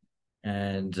guys,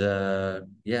 and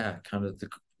yeah, kind of the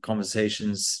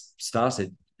conversations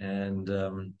started. And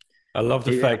I love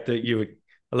the fact that you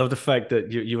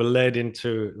were led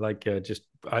into like just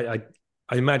I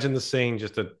imagine the scene,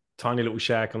 just a tiny little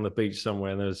shack on the beach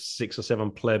somewhere, and there's 6 or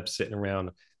 7 plebs sitting around,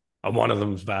 and one of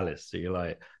them's Vallis. So you're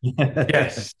like,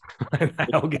 yes,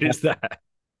 how good is that?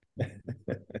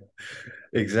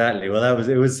 Exactly. Well,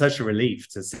 it was such a relief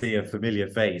to see a familiar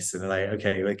face, and like,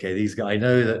 okay, these guys, I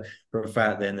know that for a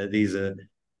fact then that these are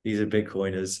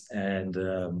Bitcoiners. And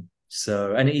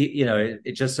so, and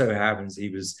it just so happens he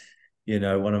was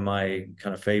one of my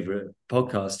kind of favorite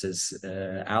podcasters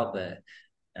out there,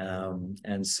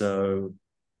 and so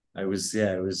it was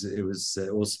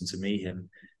awesome to meet him.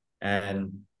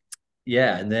 And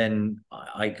yeah, and then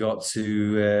I got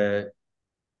to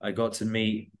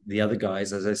meet the other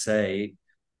guys, as I say.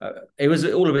 It was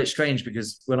all a bit strange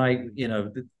because when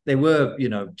they were,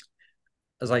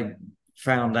 as I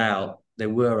found out, there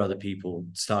were other people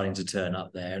starting to turn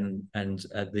up there, and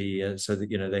at the so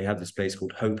that they have this place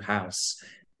called Hope House,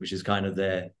 which is kind of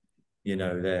their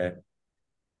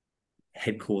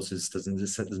headquarters.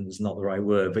 It's not the right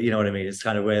word, but you know what I mean. It's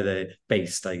kind of where they're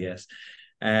based, I guess.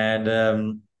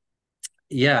 And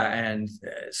yeah, and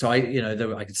so I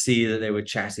could see that they were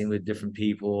chatting with different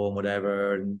people and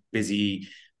whatever, and busy,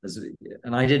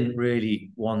 and I didn't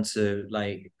really want to,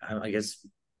 like, I guess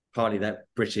partly that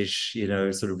British,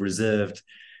 sort of reserved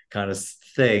kind of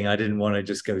thing. I didn't want to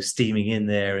just go steaming in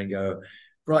there and go,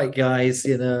 right, guys,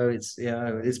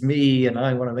 it's me, and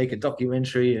I want to make a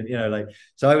documentary, and like,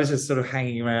 so I was just sort of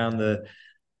hanging around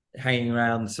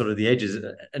sort of the edges,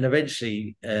 and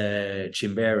eventually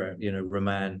Chimbera,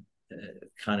 Roman,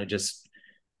 kind of just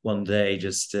one day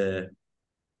just sort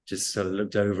of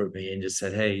looked over at me and just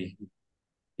said, hey,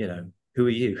 who are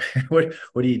you? what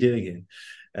are you doing here?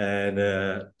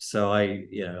 And so I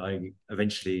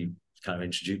eventually kind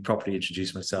of properly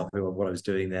introduced myself, what I was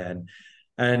doing there,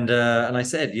 and I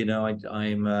said,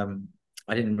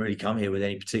 I didn't really come here with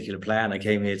any particular plan. I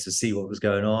came here to see what was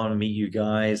going on, meet you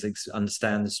guys,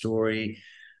 understand the story.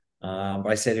 But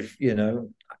I said, if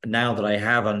now that I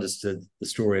have understood the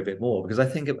story a bit more, because I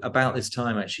think about this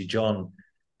time actually, John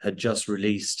had just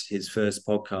released his first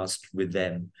podcast with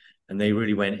them, and they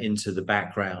really went into the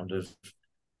background of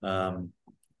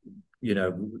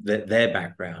their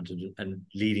background and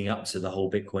leading up to the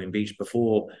whole Bitcoin Beach,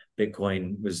 before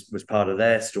Bitcoin was part of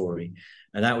their story,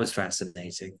 and that was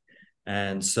fascinating.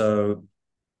 And so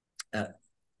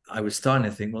I was starting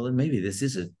to think, well, then maybe this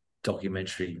is a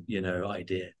documentary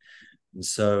idea. And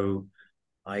so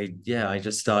I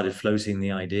just started floating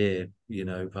the idea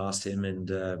past him, and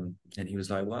he was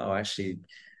like, wow, actually,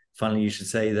 funny you should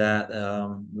say that.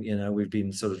 We've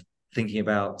been sort of thinking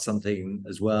about something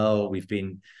as well. We've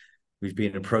been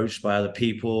approached by other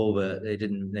people, but they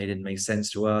didn't make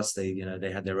sense to us. They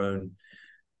had their own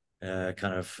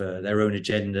their own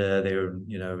agenda, their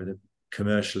the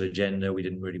commercial agenda. We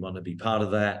didn't really want to be part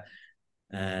of that.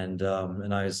 And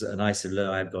I said, look,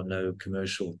 I've got no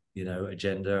commercial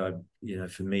agenda.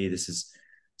 For me, this is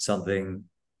something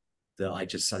that I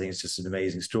think it's just an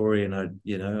amazing story, and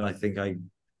I think I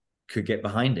could get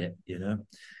behind it.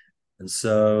 And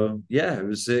so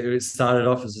it started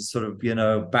off as a sort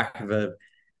of back of a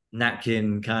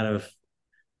napkin kind of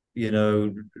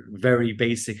very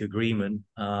basic agreement,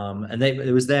 and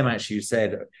it was them actually who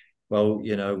said, well,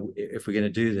 if we're going to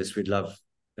do this, we'd love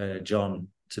John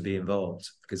to be involved,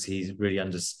 because he's really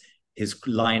his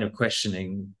line of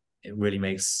questioning, it really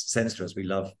makes sense to us. We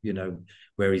love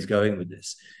where he's going with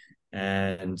this,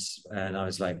 and I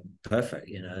was like,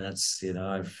 perfect, that's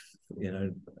I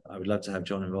would love to have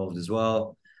John involved as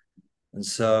well. And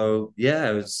so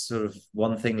it was sort of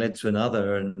one thing led to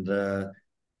another, and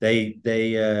they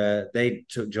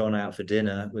took John out for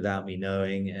dinner without me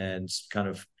knowing, and kind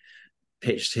of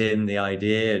pitched him the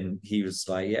idea, and he was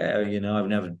like, yeah, I've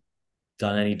never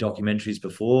done any documentaries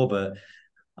before, but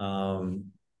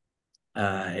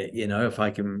if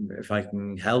I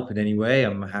can help in any way,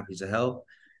 I'm happy to help.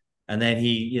 And then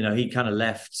he kind of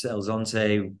left El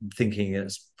Zonte thinking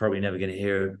it's probably never going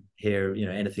to hear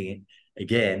anything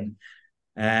again.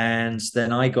 And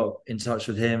then I got in touch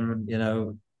with him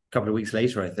a couple of weeks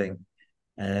later, I think,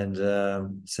 and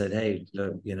said, hey,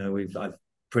 look, I've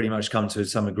pretty much come to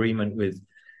some agreement with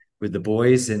the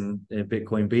boys in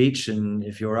Bitcoin Beach, and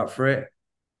if you're up for it,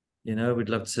 we'd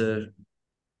love to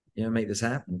make this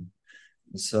happen.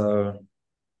 And so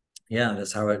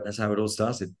that's how it all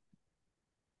started.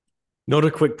 Not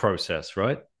a quick process,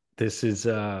 right? This is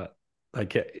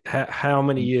like, how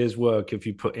many years work have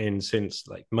you put in since,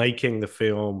 like, making the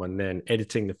film and then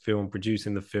editing the film,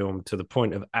 producing the film, to the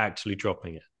point of actually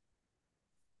dropping it?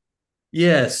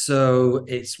 Yeah, so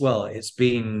it's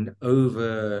been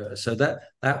over. So that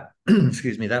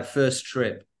excuse me, that first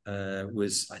trip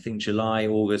was, I think, July,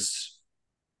 August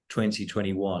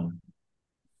 2021.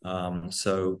 And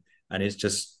it's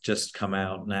just come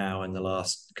out now in the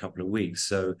last couple of weeks.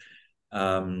 So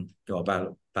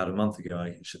about a month ago,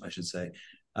 I should say.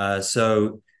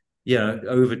 So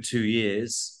over 2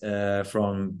 years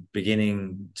from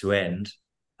beginning to end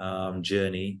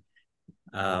journey.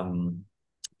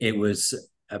 It was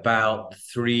about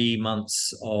 3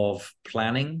 months of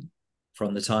planning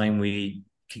from the time we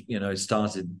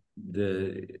started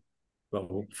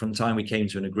from the time we came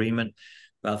to an agreement.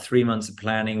 About 3 months of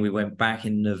planning. We went back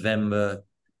in November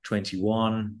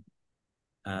 21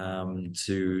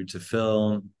 to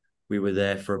film. We were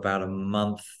there for about a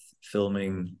month,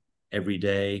 filming every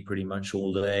day, pretty much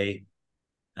all day,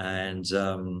 and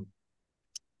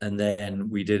then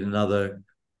we did another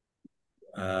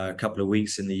couple of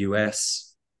weeks in the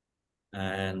US,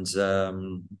 and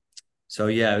so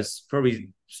it was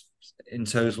probably in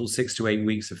total 6 to 8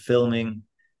 weeks of filming,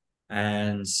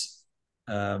 and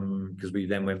because we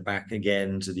then went back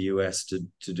again to the US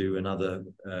to do another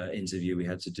interview we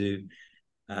had to do.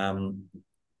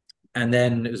 and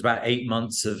then it was about 9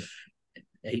 months of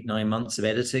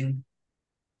editing.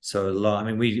 So a lot.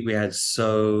 I mean, we had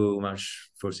so much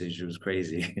footage; it was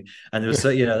crazy. And there was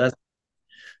that's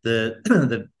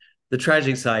the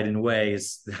tragic side in a way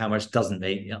is how much doesn't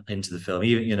make into the film.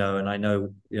 Even and I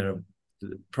know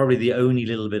probably the only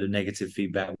little bit of negative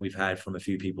feedback we've had from a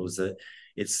few people is that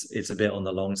it's a bit on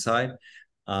the long side.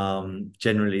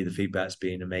 Generally, the feedback's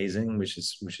been amazing, which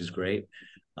is great.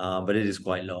 But it is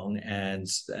quite long, and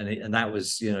that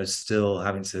was still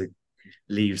having to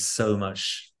leave so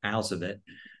much out of it.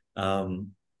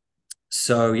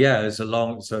 So yeah, it's a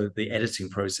long. So the editing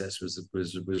process was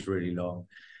really long,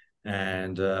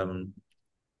 and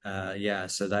yeah,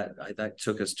 so that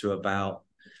took us to about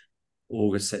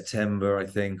August, September, I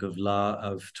think, of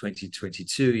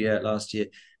 2022, last year,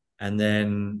 and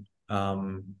then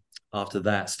after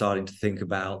that, starting to think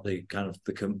about the kind of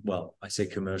I say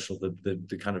commercial,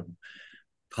 the kind of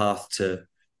path to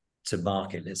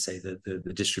market, let's say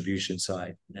the distribution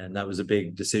side, and that was a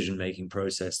big decision-making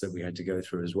process that we had to go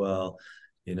through as well.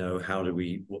 How do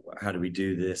we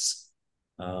do this?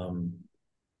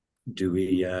 Do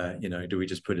we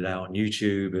just put it out on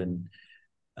YouTube and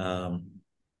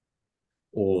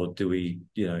or do we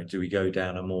go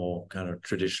down a more kind of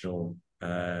traditional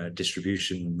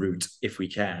distribution route if we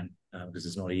can, because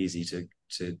it's not easy to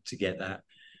get that.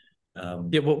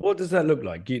 Yeah, what does that look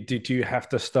like? Do you have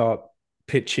to start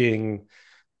pitching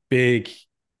big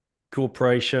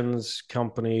corporations,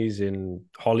 companies in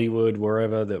Hollywood,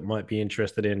 wherever, that might be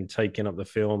interested in taking up the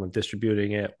film and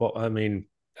distributing it? I mean,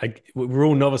 we're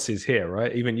all novices here,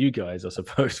 right? Even you guys, I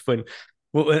suppose.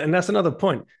 And that's another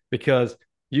point, because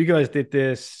you guys did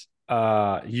this.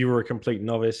 You were a complete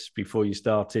novice before you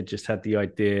started, just had the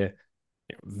idea.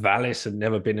 Valis had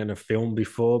never been in a film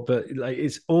before, but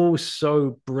it's all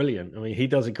so brilliant. I mean, he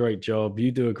does a great job.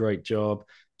 You do a great job.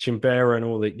 Chimbera and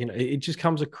all that, it just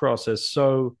comes across as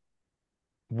so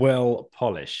well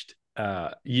polished.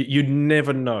 You'd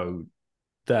never know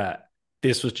that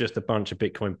this was just a bunch of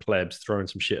Bitcoin plebs throwing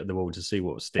some shit at the wall to see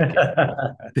what was sticking.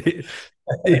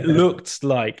 it looked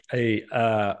like a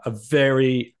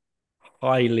very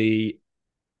highly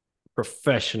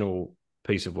professional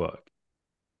piece of work.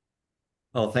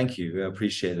 Oh, thank you. I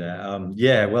appreciate that.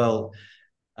 Yeah, well,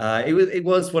 it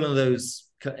was one of those.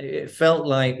 It felt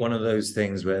like one of those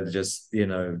things where just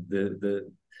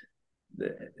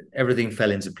everything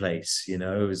fell into place. It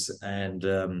was, and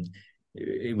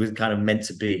it was kind of meant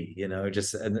to be.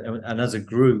 Just and as a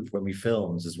group when we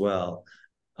filmed as well.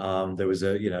 There was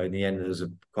in the end there was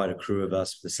quite a crew of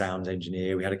us, the sound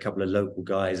engineer. We had a couple of local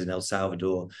guys in El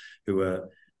Salvador who were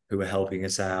helping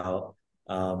us out.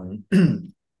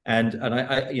 And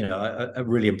a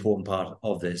really important part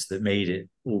of this that made it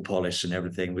all polished and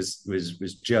everything was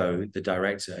Joe, the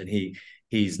director, and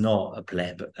he's not a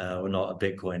pleb or not a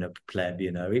Bitcoiner pleb.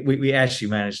 We actually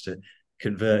managed to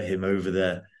convert him over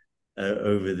the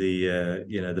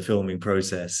filming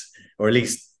process, or at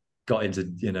least got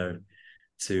into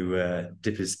to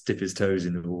dip his toes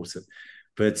in the water.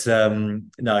 But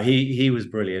no, he was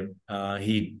brilliant.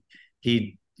 He'd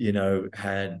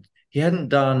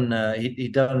done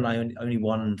only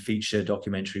one feature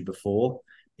documentary before.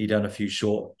 He'd done a few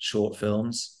short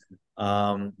films,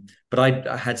 but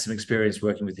I had some experience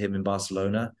working with him in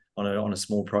Barcelona on a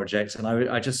small project, and I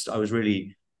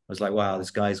was like, wow,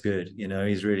 this guy's good.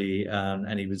 He's really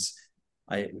and he was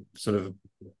I sort of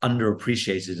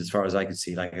underappreciated as far as I could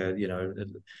see,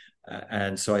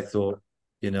 and so I thought,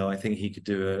 I think he could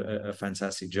do a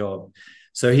fantastic job.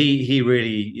 So he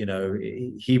really,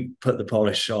 he put the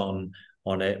polish on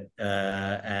it,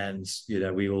 and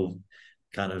we all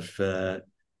kind of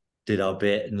did our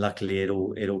bit, and luckily it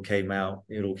all came out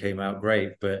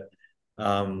great. But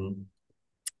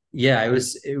yeah, it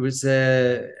was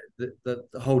the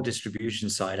whole distribution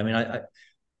side. I mean, I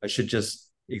should just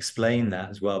explain that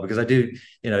as well, because I do,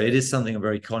 it is something I'm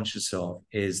very conscious of,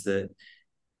 is that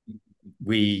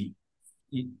we're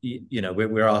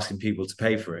asking people to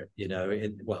pay for it.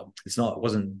 It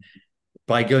wasn't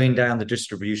by going down the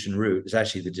distribution route. It's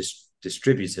actually the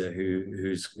distributor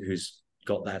who's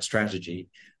got that strategy.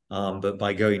 But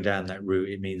by going down that route,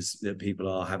 it means that people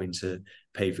are having to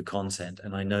pay for content.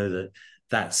 And I know that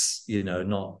that's,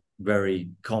 not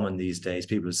very common these days.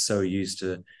 People are so used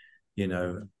to,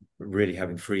 really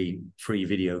having free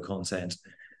video content.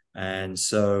 And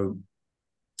so,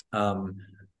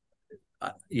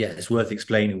 yeah, it's worth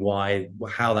explaining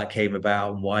how that came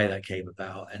about and why that came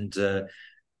about. And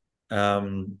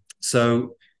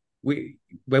so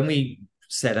when we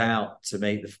set out to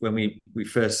make when we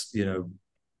first,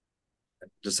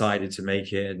 decided to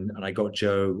make it, and I got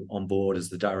Joe on board as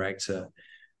the director,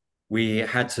 we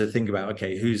had to think about,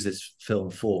 okay, who's this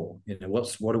film for? You know,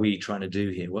 what are we trying to do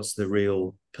here? What's the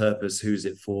real purpose? Who's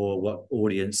it for? What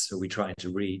audience are we trying to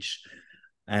reach?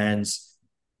 And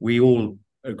we all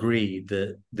agreed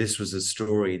that this was a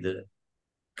story that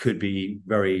could be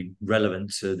very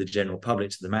relevant to the general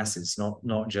public, to the masses,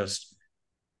 not just,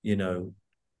 you know,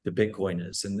 the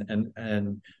Bitcoiners.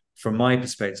 And from my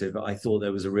perspective, I thought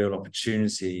there was a real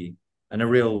opportunity and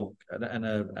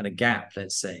a gap,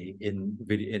 let's say,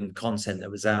 in content that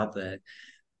was out there,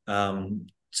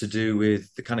 to do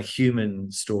with the kind of human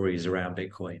stories around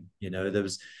Bitcoin. You know, there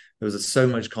was so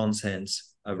much content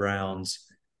around,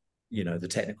 you know, the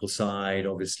technical side,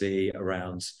 obviously,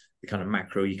 around the kind of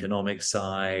macroeconomic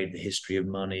side, the history of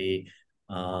money,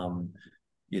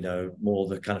 you know, more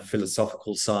the kind of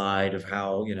philosophical side of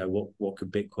how, you know, what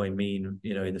could Bitcoin mean,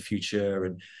 you know, in the future.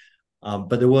 And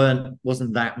but there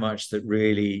wasn't that much that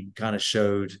really kind of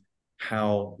showed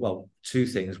how, well, two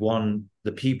things. One,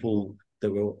 the people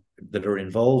that are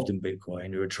involved in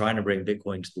Bitcoin, who are trying to bring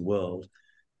Bitcoin to the world,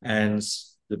 and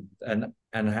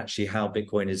actually how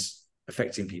Bitcoin is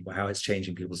affecting people, how it's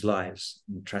changing people's lives,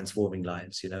 transforming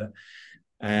lives, you know.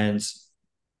 And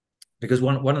because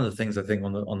one of the things I think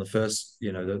on the first,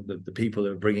 you know, the people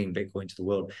that are bringing Bitcoin to the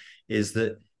world is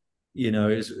that, you know,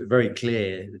 it's very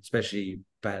clear, especially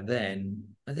back then.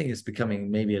 I think it's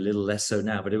becoming maybe a little less so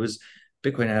now, but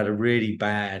Bitcoin had a really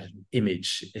bad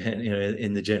image, you know,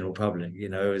 in the general public. You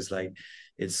know, it's like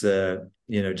it's you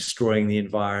know, destroying the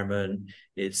environment.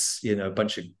 It's, you know, a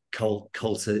bunch of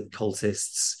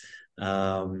cultists,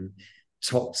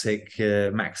 toxic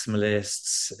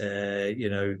maximalists, you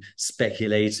know,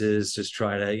 speculators just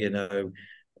try to, you know,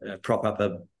 prop up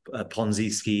a Ponzi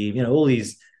scheme, you know, all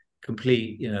these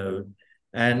complete, you know,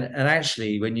 and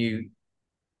actually when you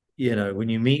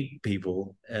meet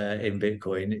people in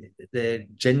Bitcoin, they're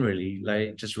generally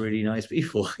like just really nice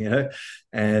people, you know,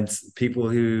 and people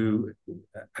who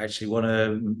actually want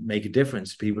to make a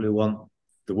difference, people who want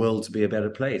the world to be a better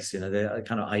place, you know, they're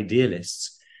kind of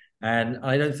idealists. And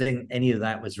I don't think any of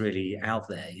that was really out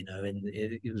there, you know, and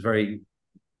it was very.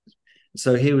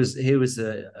 So here was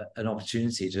an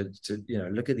opportunity to you know,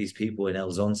 look at these people in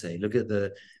El Zonte, look at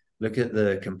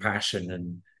the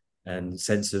compassion and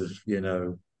sense of, you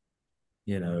know,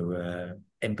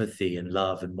 empathy and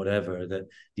love and whatever that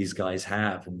these guys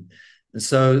have, and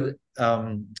so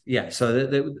yeah, so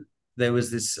there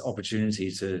was this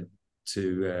opportunity to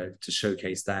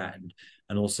showcase that,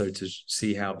 and also to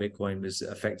see how Bitcoin was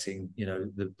affecting, you know,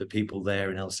 the people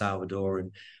there in El Salvador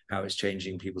and how it's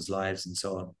changing people's lives and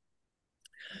so on.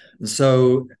 And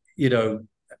so, you know,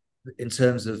 in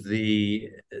terms of the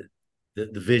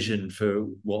vision for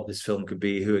what this film could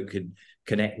be, who it could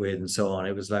connect with and so on,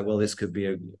 it was like, well, this could be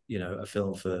a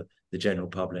film for the general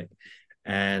public.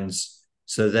 And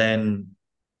so then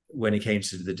when it came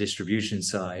to the distribution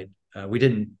side, we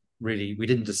didn't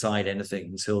decide anything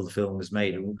until the film was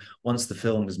made. And once the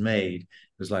film was made,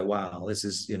 it was like, wow, this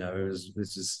is, you know,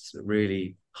 this is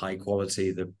really high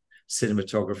quality. The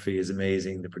cinematography is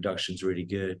amazing. The production's really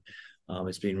good.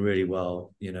 It's been really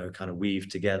well, you know, kind of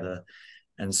weaved together.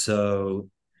 And so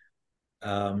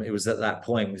it was at that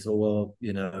point we thought, well,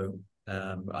 you know,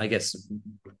 I guess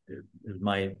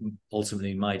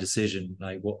ultimately my decision,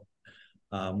 like what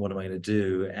am I going to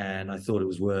do? And I thought it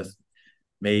was worth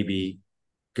maybe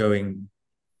going,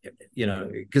 you know,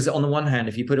 because on the one hand,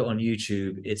 if you put it on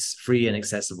YouTube, it's free and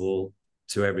accessible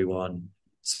to everyone.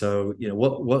 So, you know,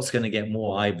 what's going to get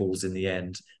more eyeballs in the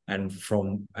end, and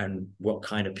what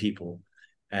kind of people?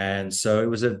 And so it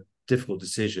was a difficult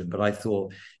decision, but I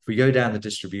thought if we go down the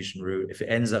distribution route, if it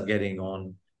ends up getting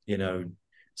on, you know,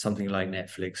 something like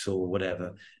Netflix or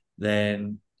whatever,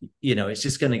 then, you know, it's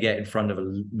just going to get in front of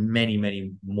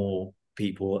many more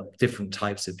people, different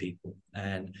types of people.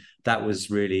 And that was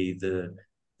really the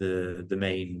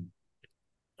main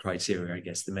criteria, I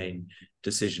guess, the main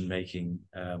decision-making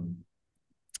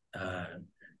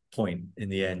point in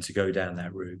the end, to go down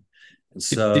that route. And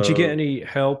so, did you get any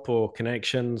help or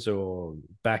connections or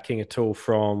backing at all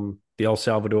from the El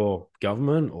Salvador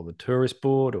government or the tourist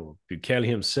board or Bukele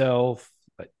himself?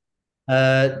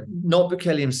 Not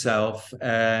Bukele himself,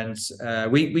 and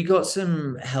we got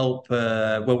some help.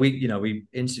 Well, we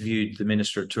interviewed the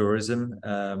Minister of Tourism,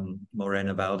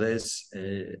 Morena Valdez,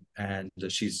 and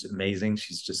she's amazing.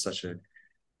 She's just such a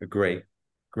great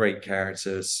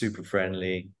character, super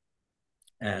friendly,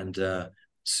 and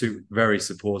very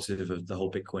supportive of the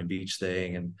whole Bitcoin Beach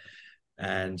thing.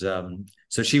 And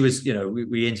so she was, you know,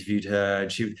 we interviewed her,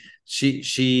 and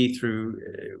she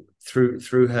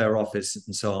through her office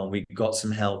and so on, we got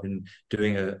some help in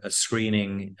doing a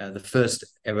screening. The first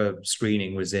ever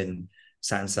screening was in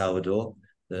San Salvador,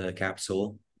 the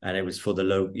capital, and it was for the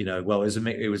low, well,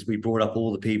 we brought up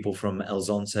all the people from El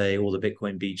Zonte, all the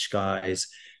Bitcoin Beach guys,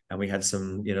 and we had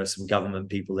some government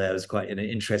people there. It was quite an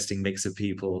interesting mix of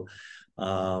people.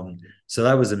 So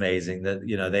that was amazing that,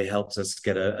 they helped us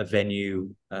get a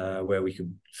venue where we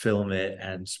could film it,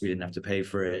 and we didn't have to pay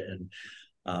for it.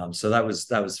 And so that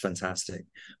was fantastic.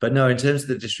 But no, in terms of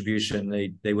the distribution,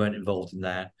 they weren't involved in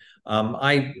that.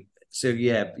 So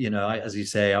yeah, as you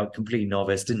say, I'm a complete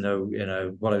novice, didn't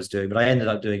know, what I was doing, but I ended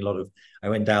up doing I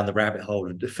went down the rabbit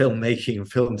hole of filmmaking and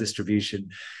film distribution,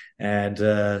 and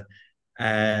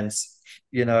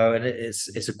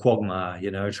it's a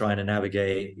quagmire, trying to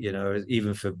navigate,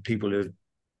 even for people who,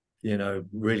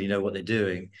 really know what they're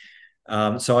doing.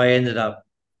 So I ended up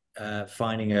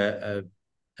finding an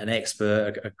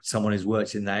expert, someone who's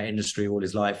worked in that industry all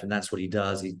his life, and that's what he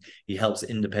does. He helps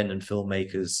independent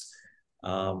filmmakers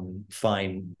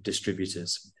find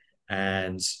distributors,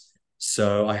 and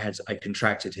so I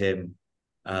contracted him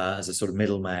as a sort of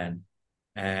middleman,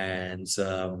 and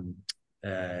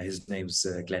his name's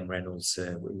Glenn Reynolds.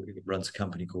 Runs a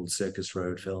company called Circus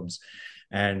Road Films,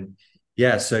 and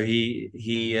yeah, so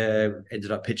he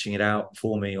ended up pitching it out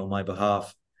for me on my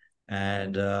behalf,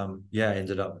 and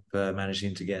ended up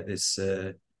managing to get this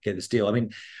deal. I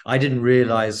mean, I didn't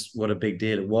realize what a big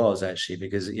deal it was, actually,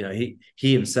 because he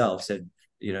himself said,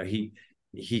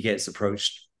 he gets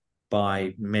approached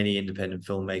by many independent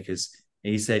filmmakers,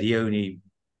 and he said he only,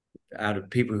 out of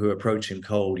people who approach him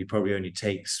cold, he probably only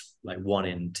takes like 1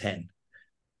 in 10.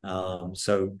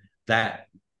 So that,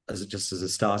 as a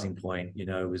starting point,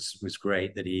 was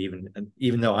great that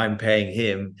even though I'm paying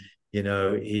him,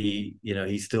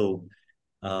 he still,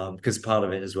 because part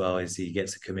of it as well is he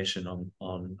gets a commission on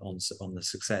the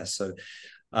success. So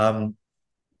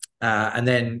and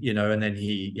then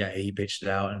he pitched it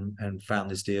out and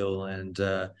found this deal, and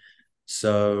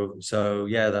so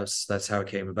yeah, that's how it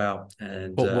came about.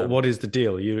 And what is the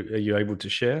deal? Are you able to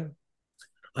share?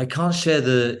 I can't share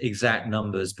the exact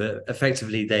numbers, but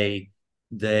effectively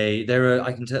there are,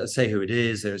 I can say who it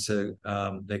is. They're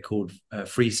called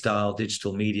Freestyle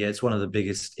Digital Media. It's one of the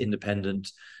biggest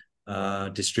independent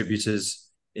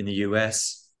distributors in the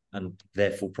US, and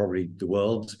therefore probably the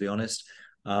world, to be honest.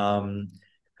 And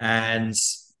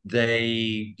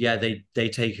they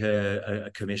take a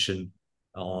commission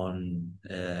on,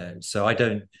 so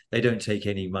they don't take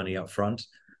any money up front.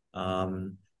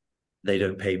 They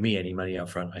don't pay me any money up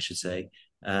front, I should say.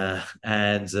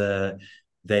 And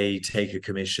they take a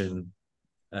commission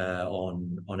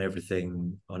on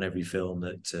everything, on every film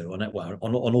that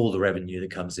on all the revenue that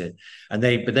comes in, and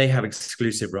they have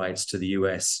exclusive rights to the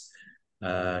US,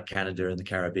 Canada, and the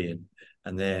Caribbean.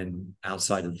 And then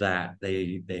outside of that,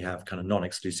 they have kind of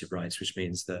non-exclusive rights, which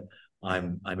means that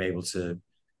I'm able to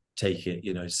take it,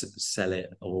 sell it,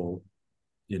 or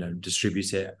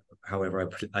distribute it however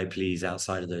I please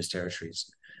outside of those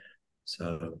territories.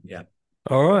 So yeah.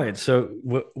 All right. So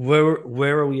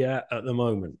where are we at the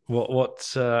moment?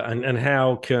 What's and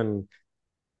how can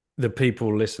the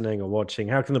people listening or watching,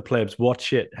 how can the plebs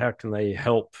watch it? How can they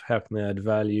help? How can they add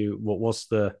value? What's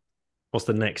the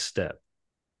next step?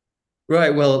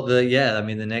 Right. Well,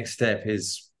 the next step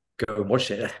is go and watch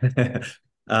it.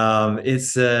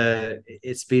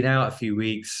 It's been out a few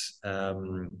weeks.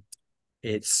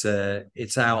 It's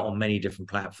out on many different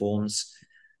platforms.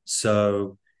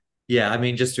 So yeah, I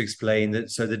mean, just to explain that,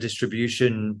 so the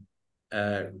distribution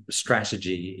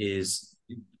strategy is,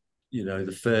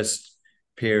 the first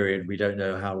period, we don't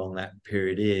know how long that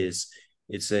period is.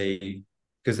 It's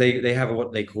because they have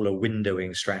what they call a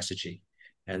windowing strategy,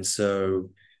 and so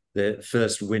the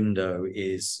first window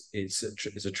is a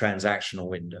transactional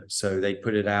window. So they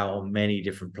put it out on many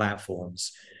different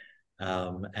platforms,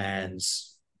 and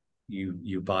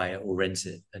you buy it or rent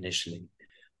it initially.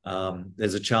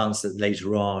 There's a chance that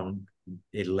later on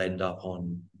it'll end up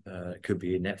on it could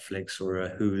be a Netflix or a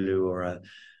Hulu or a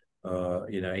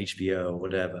HBO or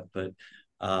whatever. But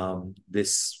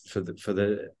this, for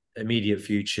the immediate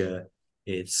future,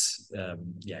 it's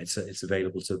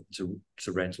available to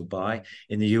rent or buy.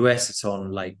 In the US, it's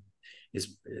on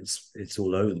it's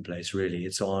all over the place, really.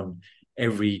 It's on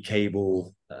every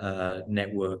cable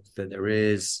network that there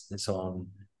is. It's on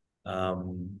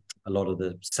a lot of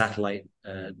the satellite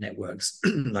networks,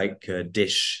 like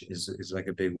Dish is like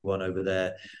a big one over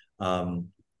there.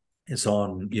 It's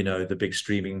on the big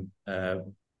streaming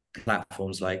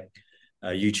platforms like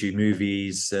YouTube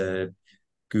Movies,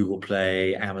 Google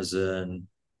Play, Amazon.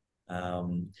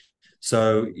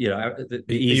 So the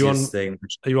easiest thing.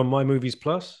 Are you on My Movies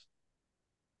Plus?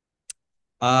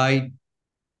 I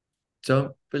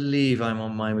don't believe I'm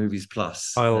on My Movies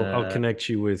Plus. I'll connect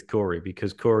you with Corey,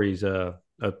 because Corey's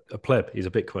a pleb. He's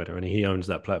a Bitcoiner, and he owns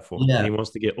that platform, and Yeah. he wants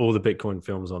to get all the Bitcoin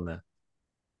films on there.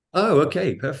 Oh,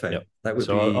 okay, perfect. Yep. That would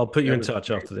So I'll be put you that in would be touch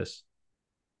great. after this.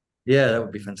 Yeah, that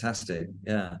would be fantastic.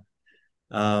 Yeah.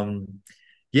 Um,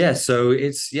 yeah, so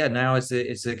it's now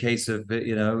it's a case of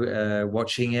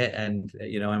watching it, and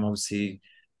I'm obviously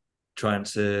trying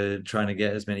to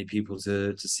get as many people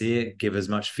to see it, give as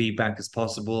much feedback as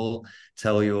possible,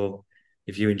 tell your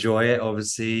if you enjoy it,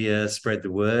 obviously spread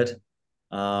the word.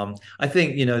 I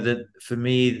think that for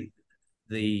me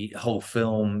the whole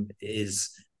film it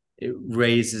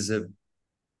raises a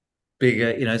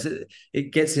bigger,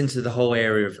 it gets into the whole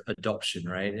area of adoption,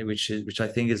 right? Which I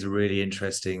think is a really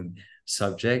interesting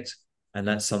subject. And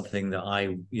that's something that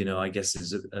I guess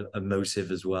is a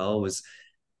motive as well, was,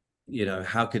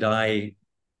 how could I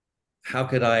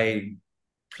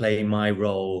play my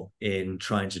role in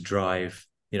trying to drive,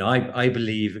 I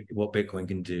believe what Bitcoin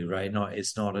can do, right?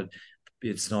 It's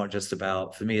not just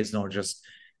about, for me, it's not just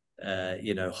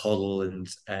hodl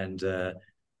and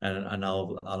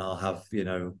I'll have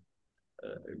a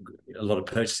lot of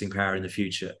purchasing power in the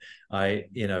future.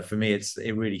 For me,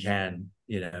 it really can,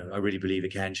 I really believe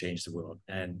it can change the world.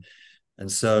 And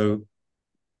so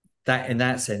that, in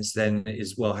that sense, then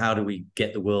is, well, how do we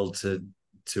get the world to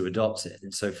adopt it?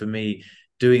 And so for me,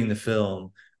 doing the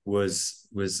film was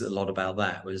a lot about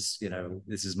that. Was,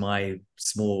 this is my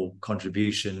small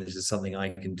contribution. This is something I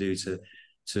can do to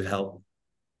help,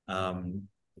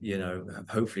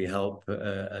 hopefully help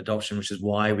adoption, which is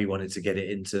why we wanted to get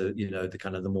it into, the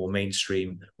kind of the more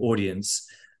mainstream audience,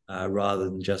 rather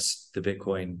than just the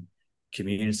Bitcoin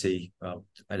community. Well,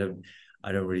 I don't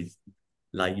really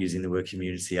like using the word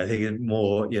community. I think it's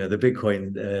more, the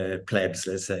Bitcoin plebs,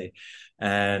 let's say.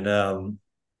 But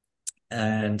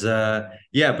I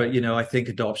think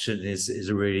adoption is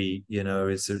a really,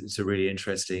 it's a really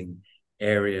interesting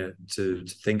area to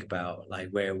think about.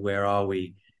 Like, where are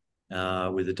we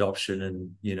with adoption,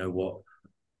 and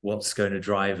what's going to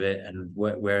drive it, and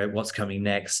what's coming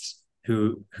next,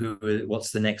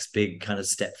 what's the next big kind of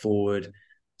step forward.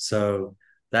 So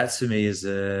that, to me, is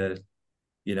I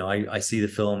see the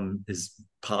film as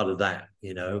part of that,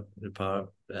 part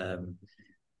that,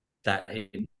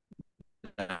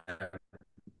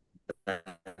 that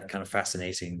kind of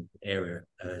fascinating area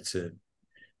to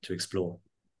explore.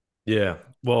 Yeah.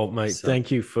 Well, mate, So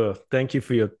thank you for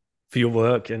your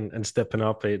work and stepping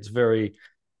up. It's very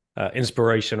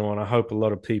inspirational, and I hope a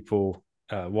lot of people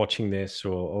watching this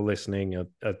or listening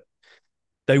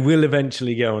they will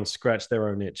eventually go and scratch their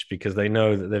own itch, because they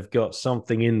know that they've got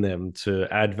something in them to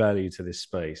add value to this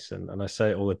space. And I say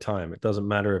it all the time. It doesn't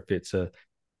matter if it's a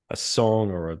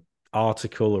song or an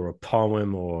article or a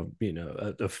poem or,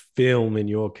 a film in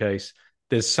your case.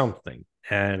 There's something.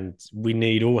 And we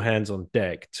need all hands on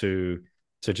deck to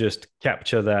just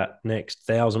capture that next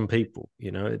 1,000 people.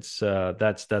 It's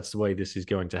that's the way this is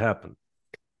going to happen.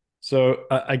 So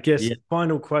I guess, yeah.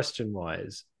 final question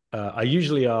wise, I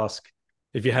usually ask,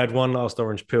 if you had one last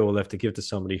orange pill left to give to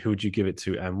somebody, who would you give it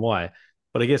to and why?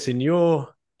 But I guess in your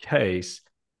case,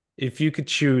 if you could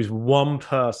choose one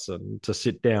person to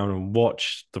sit down and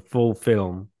watch the full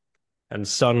film and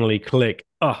suddenly click,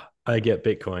 I get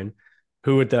Bitcoin,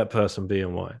 who would that person be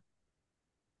and why?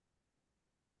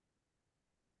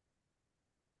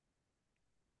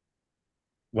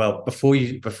 Well, before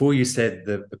you said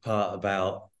the part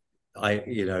about,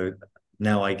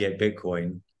 now I get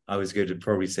Bitcoin, I was going to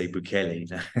probably say Bukele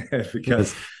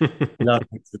because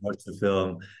nothing to watch the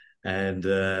film, and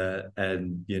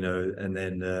then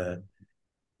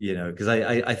because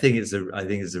I think it's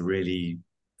a really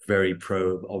very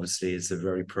pro, obviously it's a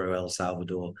very pro El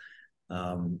Salvador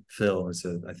film.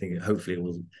 So I think hopefully it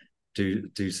will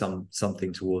do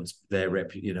something towards their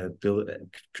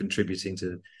contributing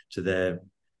to their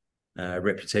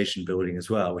reputation building as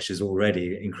well, which is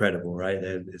already incredible, right?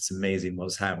 It's amazing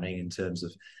what's happening in terms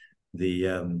of the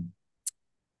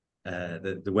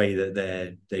way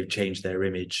that they've changed their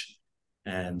image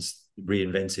and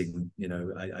reinventing.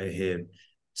 I hear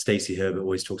Stacey Herbert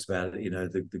always talks about,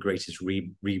 the greatest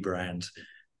rebrand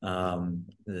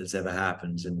that's ever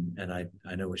happened, and I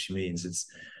know what she means. It's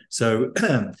so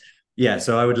yeah,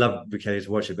 so I would love Bukele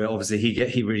to watch it, but obviously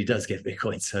he really does get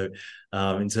Bitcoin. So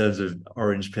in terms of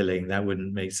orange pilling, that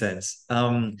wouldn't make sense.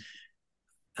 I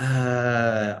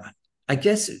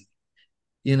guess,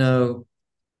 you know,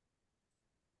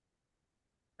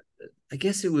 I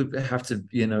guess it would have to,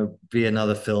 be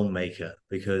another filmmaker,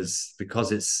 because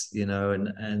it's,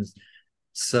 and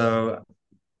so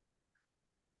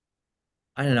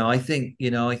I don't know. I think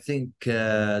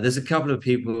there's a couple of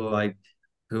people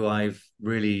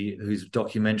whose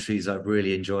documentaries I've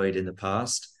really enjoyed in the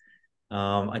past.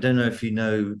 I don't know if you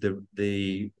know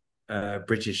the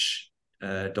British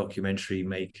documentary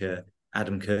maker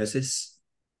Adam Curtis.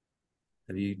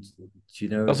 Do you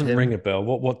know of Doesn't ring him? a bell.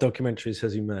 What documentaries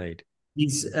has he made?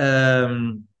 He's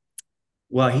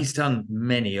well, he's done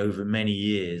many over many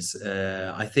years.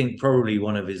 I think probably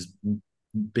one of his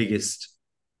biggest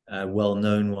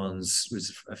well-known ones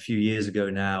was a few years ago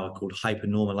now, called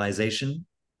Hypernormalization.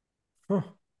 Huh.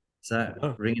 Is that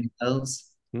No, ringing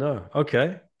bells? no.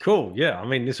 Okay, cool. Yeah, I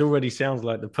mean, this already sounds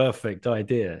like the perfect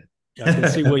idea. I can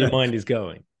see where your mind is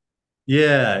going.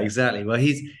 Yeah, exactly. Well,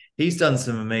 he's done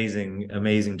some amazing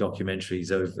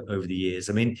documentaries over the years.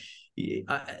 I mean,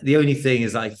 the only thing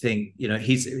is, I think,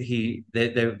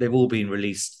 they've all been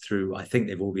released through. I think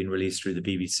they've all been released through the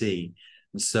BBC,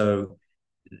 and so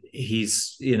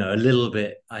he's, a little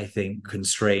bit, I think,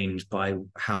 constrained by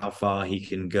how far he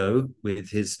can go with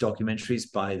his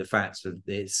documentaries by the fact of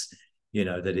this,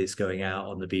 that it's going out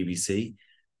on the BBC.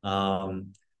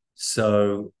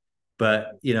 So,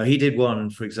 but he did one,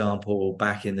 for example,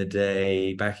 back in the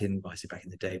day, I say back in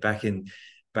the day, back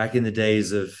in the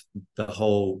days of the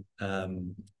whole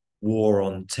war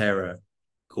on terror,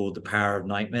 called The Power of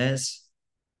Nightmares,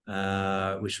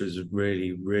 which was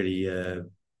really, really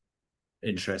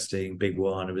interesting, big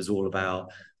one. It was all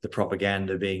about the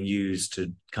propaganda being used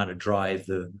to kind of drive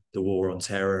the war on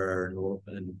terror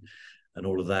and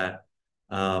all of that.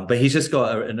 But he's just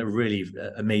got a really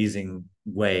amazing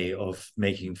way of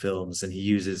making films, and he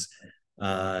uses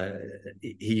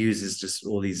just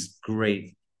all these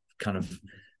great kind of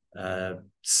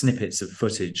snippets of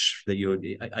footage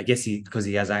that I guess because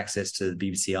he has access to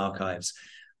the BBC archives.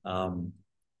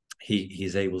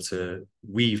 He's able to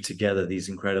weave together these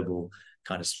incredible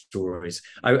kind of stories.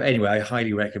 Anyway, I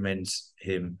highly recommend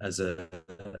him as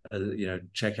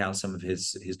check out some of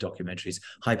his documentaries.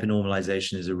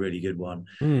 Hypernormalization is a really good one.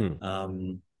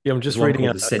 Yeah, I'm just one reading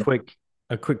called out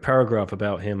a quick paragraph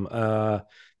about him.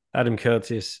 Adam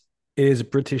Curtis is a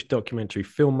British documentary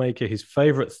filmmaker. His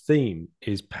favorite theme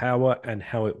is power and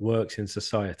how it works in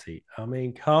society. I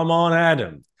mean, come on,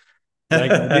 Adam. Like,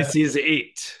 this is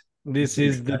it. This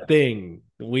is the thing.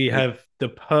 We have the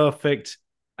perfect,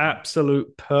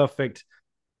 absolute perfect,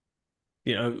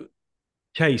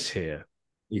 case here.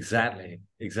 Exactly.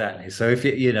 So if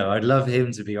I'd love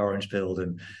him to be orange pilled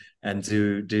and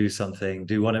to do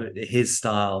one of his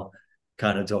style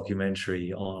kind of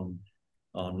documentary on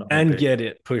and get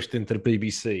it pushed into the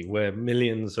BBC where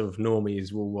millions of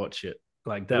normies will watch it.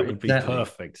 Like, that would be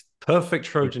perfect. Perfect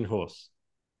Trojan horse.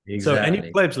 So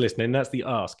any plebs listening, that's the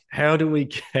ask. How do we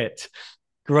get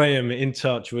Graham in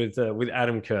touch with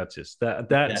Adam Curtis?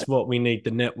 That's what we need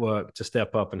the network to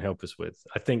step up and help us with.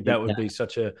 I think that would be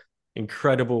such a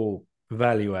incredible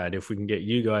value add if we can get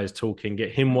you guys talking,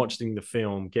 get him watching the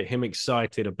film, get him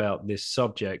excited about this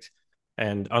subject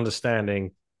and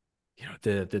understanding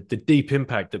the deep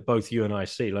impact that both you and I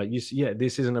see. Like,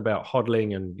 this isn't about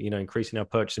hodling and increasing our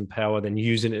purchasing power, then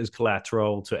using it as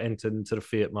collateral to enter into the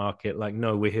fiat market. Like,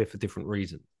 no, we're here for different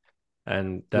reasons,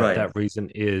 and that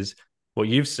reason is what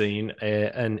you've seen,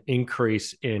 an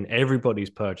increase in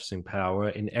everybody's purchasing power,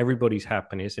 in everybody's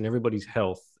happiness, in everybody's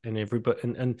health, and everybody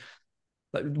and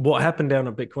what happened down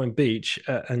at Bitcoin Beach,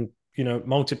 and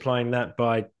multiplying that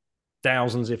by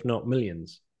thousands, if not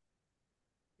millions.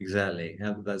 Exactly.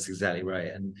 That's exactly right.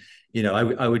 And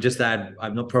I would just add,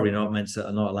 I'm not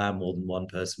allowed more than one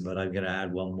person, but I'm going to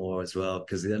add one more as well,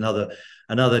 because another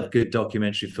good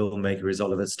documentary filmmaker is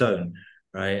Oliver Stone,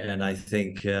 right? And I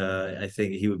think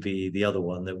he would be the other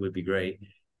one that would be great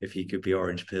if he could be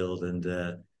orange pilled and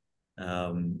do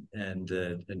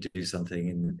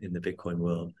something in the Bitcoin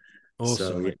world.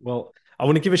 Awesome. So, well, I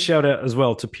want to give a shout out as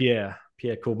well to Pierre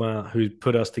Corbin, who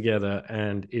put us together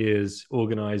and is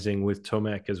organizing with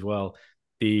Tomek as well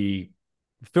the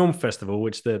film festival,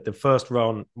 which the first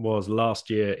run was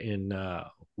last year in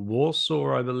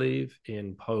Warsaw, I believe,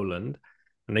 in Poland.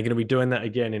 And they're going to be doing that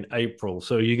again in April.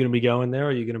 So are you going to be going there?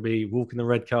 Are you going to be walking the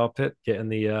red carpet, getting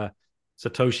the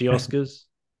Satoshi Oscars?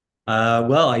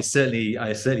 Well, I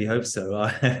certainly hope so.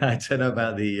 I don't know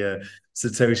about the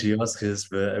Satoshi Oscars,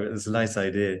 but it's a nice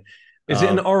idea. Is it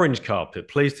an orange carpet?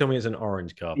 Please tell me it's an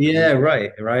orange carpet. Yeah,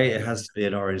 right. It has to be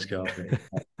an orange carpet.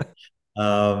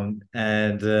 I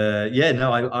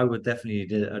would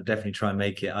definitely try and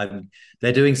make it.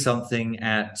 They're doing something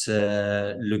at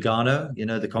Lugano,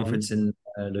 the conference in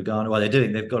Lugano. Well,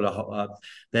 they've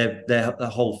got the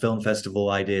whole film festival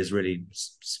idea is really,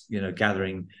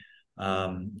 gathering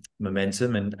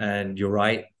momentum, and you're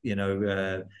right.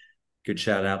 Good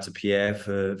shout out to Pierre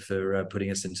for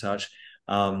putting us in touch.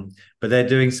 But they're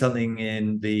doing something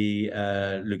in the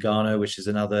Lugano, which is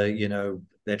another,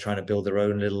 they're trying to build their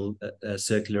own little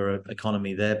circular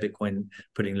economy there. Bitcoin,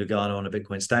 putting Lugano on a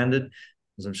Bitcoin standard,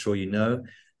 as I'm sure you know.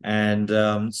 And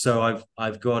so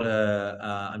I've got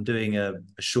I'm doing a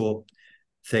short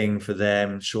thing for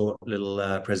them, short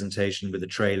little presentation with a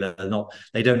trailer.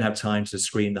 They don't have time to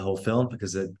screen the whole film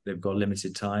because they've got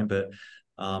limited time, but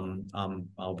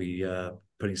I'll be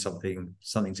putting something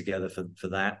together for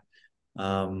that.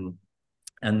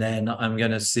 And then I'm going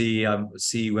to see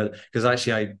whether, because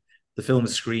actually the film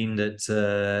is screened at.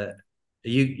 Are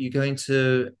you going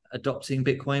to Adopting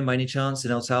Bitcoin by any chance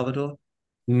in El Salvador?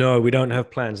 No, we don't have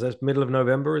plans. That's middle of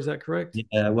November, is that correct?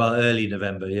 Yeah, well, early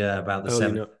November. Yeah, about the Early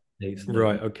 7th, no 8th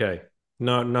Right, November. okay.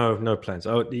 No plans.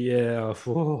 Oh yeah,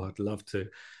 I'd love to.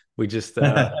 We just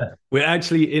we're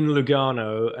actually in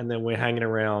Lugano, and then we're hanging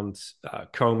around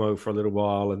Como for a little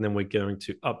while, and then we're going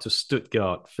up to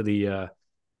Stuttgart for the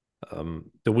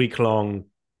week-long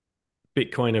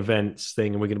Bitcoin events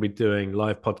thing, and we're going to be doing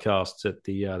live podcasts at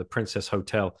the Princess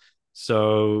Hotel.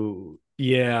 So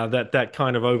yeah, that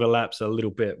kind of overlaps a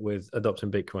little bit with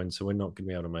Adopting Bitcoin, so we're not going to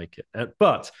be able to make it.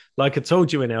 But like I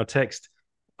told you in our text,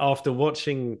 after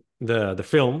watching the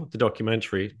film, the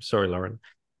documentary, sorry, Lauren,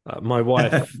 my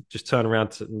wife just turned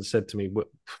around and said to me,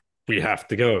 "We have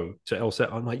to go to El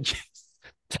Set." I'm like, "Yes,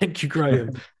 thank you,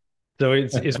 Graham." So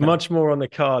it's much more on the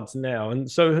cards now, and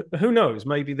so who knows?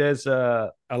 Maybe there's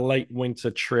a late winter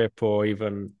trip or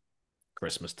even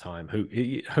Christmas time.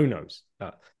 Who knows?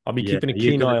 I'll be Yeah, keeping a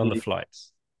you've keen got eye to on the be.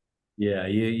 flights. Yeah,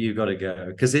 you got to go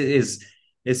because it's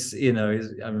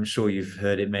I'm sure you've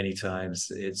heard it many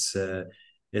times.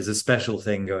 There's a special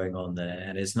thing going on there,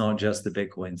 and it's not just the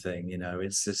Bitcoin thing.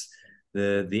 It's just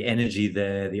the energy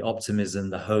there, the optimism,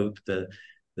 the hope,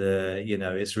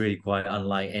 it's really quite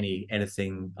unlike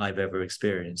anything I've ever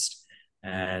experienced.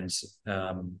 And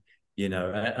and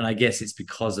I guess it's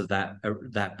because of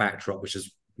that backdrop, which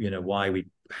is why we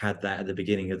had that at the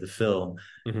beginning of the film.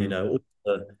 Mm-hmm. All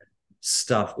the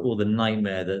stuff, all the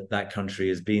nightmare that country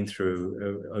has been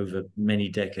through over many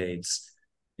decades.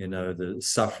 The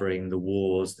suffering, the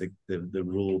wars, the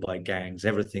rule by gangs,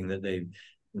 everything that they.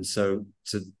 And so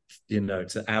to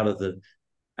out of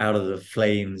the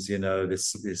flames,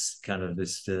 this kind of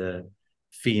this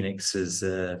phoenix has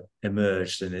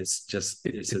emerged, and It's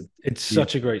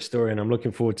such a great story, and I'm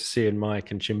looking forward to seeing Mike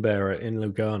and Chimbera in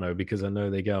Lugano because I know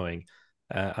they're going.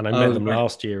 And I met oh them right.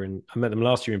 last year, in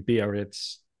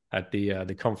Biarritz at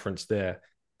the conference there.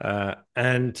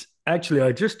 And actually,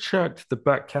 I just checked the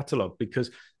back catalog because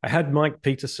I had Mike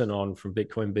Peterson on from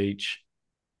Bitcoin Beach,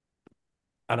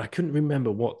 and I couldn't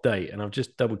remember what date. And I've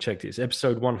just double checked it. It's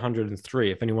episode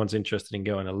 103. If anyone's interested in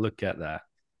going to look at that,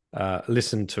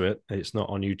 listen to it. It's not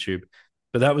on YouTube,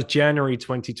 but that was January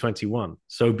 2021.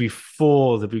 So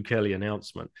before the Bukele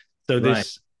announcement. So Right.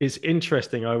 this is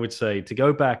interesting, I would say, to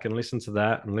go back and listen to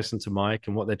that and listen to Mike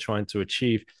and what they're trying to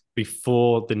achieve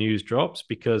before the news drops,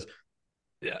 because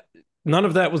none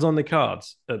of that was on the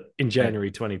cards in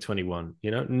January 2021.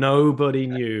 Nobody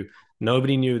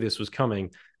knew this was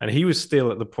coming. And he was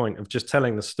still at the point of just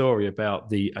telling the story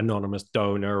about the anonymous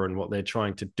donor and what they're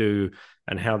trying to do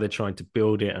and how they're trying to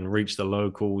build it and reach the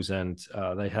locals. And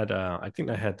they had, I think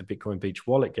they had the Bitcoin Beach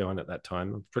wallet going at that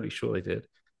time. I'm pretty sure they did.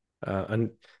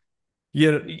 And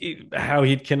how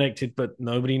he'd connected, but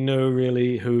nobody knew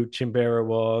really who Chimbera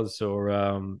was or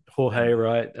Jorge,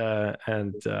 right?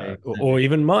 Or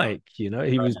even Mike. He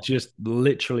was just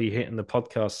literally hitting the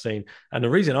podcast scene. And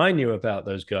the reason I knew about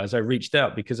those guys, I reached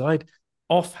out because I'd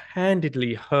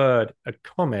offhandedly heard a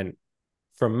comment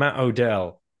from Matt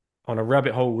Odell on a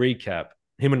Rabbit Hole recap.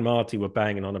 Him and Marty were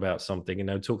banging on about something, and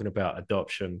they were talking about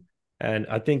adoption. And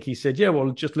I think he said, "Yeah,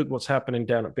 well, just look what's happening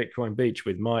down at Bitcoin Beach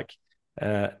with Mike."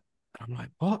 I'm like,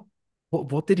 what?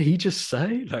 What did he just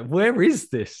say? Like, where is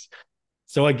this?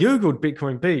 So I Googled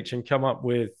Bitcoin Beach and come up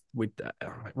with that.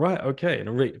 Right, okay.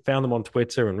 And I found them on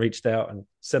Twitter and reached out and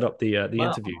set up the Wow.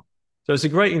 interview. So it's a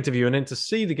great interview. And then to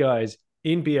see the guys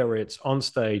in Biarritz on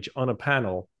stage on a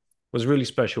panel was really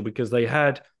special because they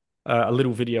had a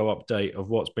little video update of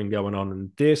what's been going on.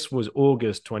 And this was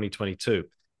August 2022.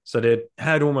 So they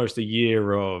had almost a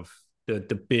year of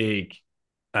the big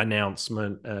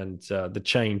announcement and the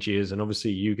changes, and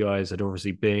obviously you guys had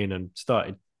obviously been and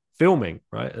started filming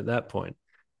right at that point,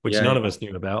 which Yeah. none of us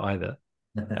knew about either.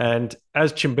 And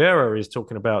as Chimbera is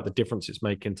talking about the difference it's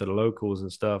making to the locals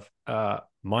and stuff,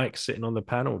 Mike's sitting on the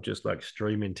panel just like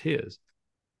streaming tears,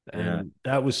 and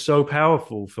that was so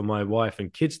powerful for my wife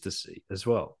and kids to see as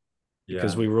well,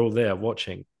 because we were all there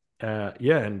watching.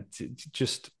 And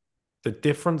just the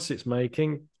difference it's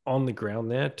making on the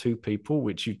ground there to people,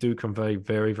 which you do convey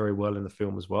very, very well in the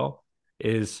film as well,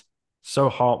 is so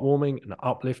heartwarming and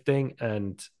uplifting.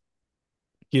 And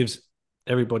gives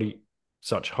everybody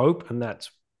such hope, and that's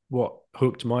what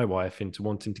hooked my wife into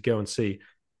wanting to go and see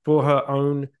for her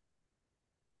own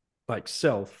like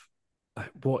self.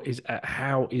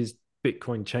 How is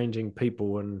Bitcoin changing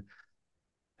people, and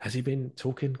has he been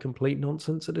talking complete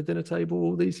nonsense at a dinner table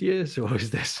all these years, or is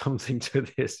there something to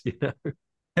this?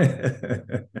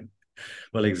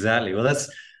 Well, exactly. Well,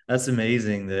 that's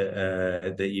amazing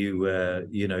that you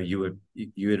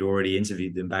had already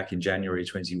interviewed them back in January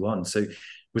 21. So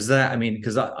was that, I mean,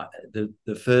 because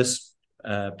the first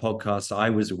podcast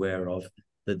I was aware of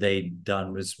that they'd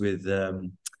done was with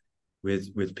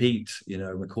Pete,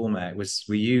 McCormack.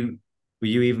 Were you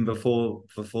even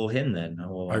before him then?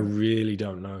 Or I really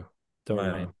don't know.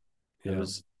 right. Know. Yeah.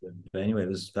 But anyway,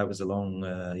 that was a long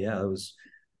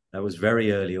that was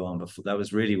very early on. Before that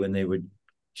was really when they were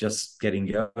just getting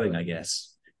going, I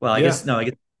guess. Well, I guess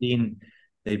they've been,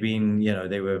 they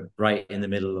were right in the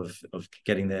middle of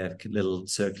getting their little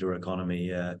circular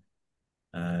economy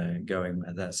going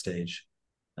at that stage.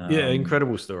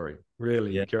 Incredible story.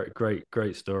 Really, yeah.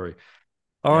 great story.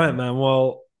 All right, man.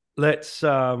 Well, let's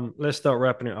start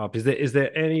wrapping it up. Is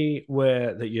there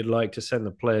anywhere that you'd like to send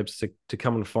the plebs to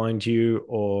come and find you,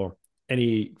 or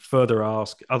any further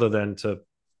ask other than to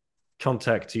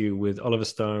contact you with Oliver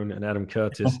Stone and Adam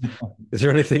Curtis? Is there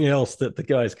anything else that the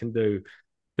guys can do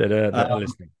that are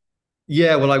listening?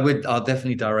 Yeah, well, I'll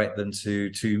definitely direct them to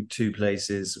two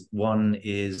places. One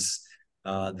is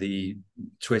the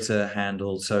Twitter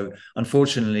handle. So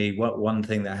unfortunately, one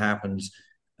thing that happened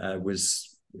was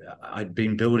I'd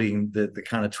been building the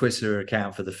kind of Twitter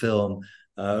account for the film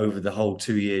over the whole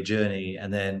 2-year journey.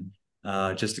 And then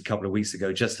just a couple of weeks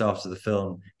ago, just after the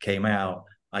film came out,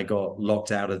 I got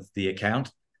locked out of the account.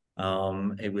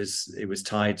 It was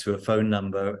tied to a phone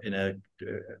number in a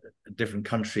different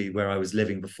country where I was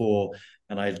living before,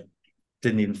 and I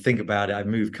didn't even think about it. I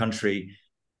moved country,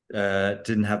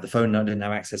 didn't have the phone number, didn't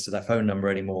have access to that phone number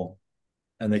anymore,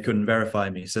 and they couldn't verify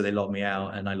me, so they locked me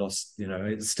out, and I lost.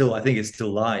 I think it's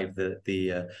still live,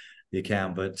 the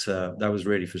account, but that was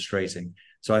really frustrating.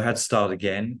 So I had to start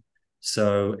again.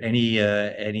 So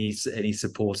any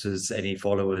supporters, any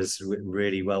followers,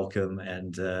 really welcome.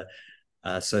 And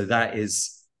so that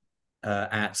is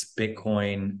at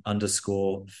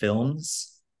Bitcoin_films.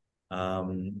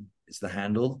 It's the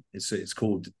handle. It's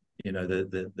called,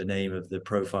 the name of the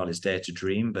profile is Dare to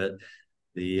Dream, but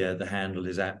the handle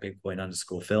is at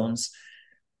Bitcoin_films.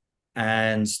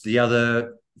 And the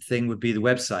other thing would be the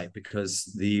website, because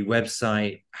the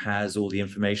website has all the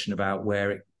information about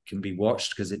where it can be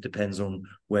watched, because it depends on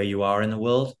where you are in the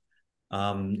world.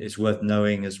 It's worth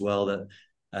knowing as well that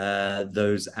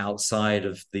those outside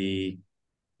of the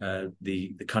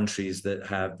countries that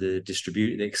have the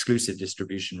exclusive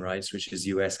distribution rights, which is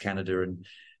US, Canada, and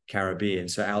Caribbean.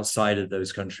 So outside of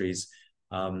those countries,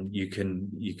 you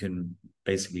can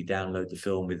basically download the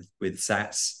film with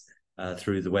SATs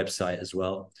through the website as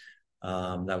well.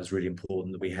 That was really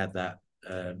important that we had that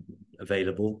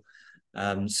available.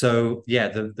 So yeah,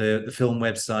 the film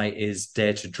website is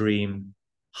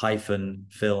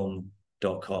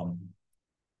daretodream-film.com.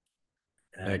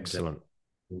 Excellent.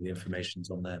 All the information's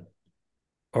on there.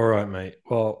 All right, mate.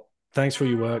 Well, thanks for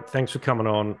your work. Thanks for coming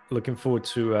on. Looking forward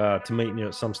to meeting you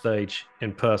at some stage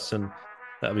in person.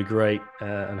 That'd be great.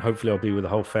 And hopefully I'll be with the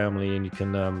whole family, and you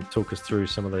can talk us through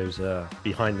some of those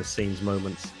behind the scenes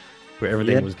moments where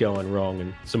everything was going wrong,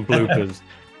 and some bloopers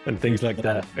and things like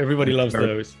that. Everybody loves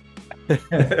those.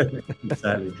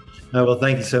 Exactly. No, well,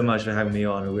 thank you so much for having me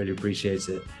on. I really appreciate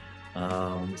it.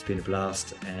 It's been a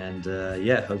blast, and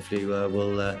hopefully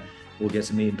we'll get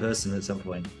to meet in person at some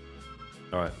point.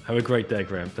 All right. Have a great day,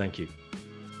 Graham. Thank you.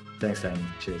 Thanks, Danny.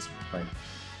 Cheers. Bye.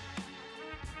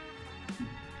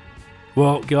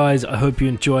 Well, guys, I hope you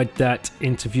enjoyed that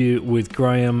interview with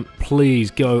Graham. Please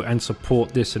go and support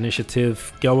this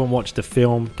initiative. Go and watch the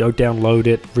film. Go download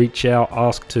it. Reach out.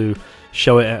 Ask to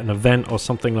show it at an event or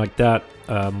something like that.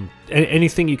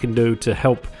 Anything you can do to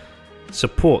help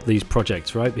support these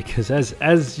projects, right? Because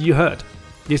as you heard,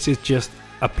 this is just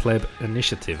a pleb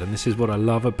initiative, and this is what I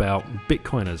love about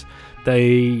Bitcoiners.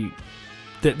 They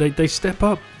step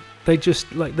up. They just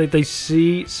they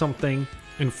see something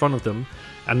in front of them,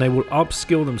 and they will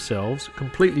upskill themselves,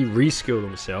 completely reskill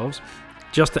themselves,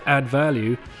 just to add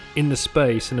value in the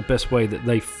space in the best way that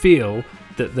they feel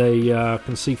that they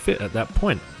can see fit at that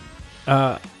point.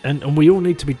 And we all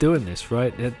need to be doing this,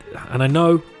 right? And I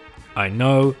know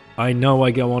I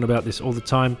go on about this all the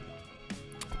time,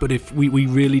 but if we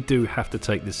really do have to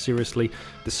take this seriously,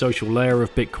 the social layer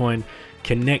of Bitcoin,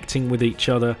 connecting with each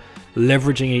other,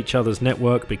 leveraging each other's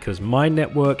network, because my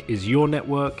network is your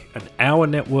network, and our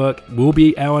network will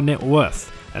be our net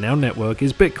worth. and our network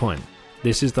is Bitcoin.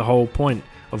 This is the whole point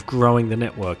of growing the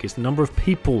network. It's the number of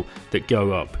people that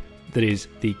go up that is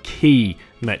the key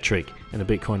metric in the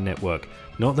Bitcoin network,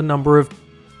 not the number of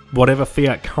whatever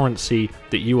fiat currency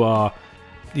that you are,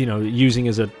 using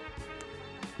as a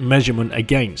measurement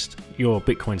against your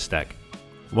Bitcoin stack.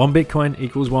 1 Bitcoin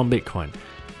equals 1 Bitcoin.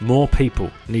 More people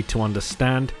need to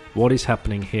understand what is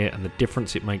happening here and the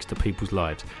difference it makes to people's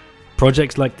lives.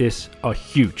 Projects like this are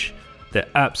huge. They're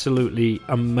absolutely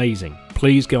amazing.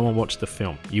 Please go and watch the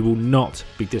film. You will not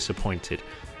be disappointed.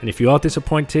 And if you are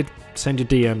disappointed, send your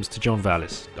DMs to John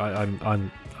Vallis.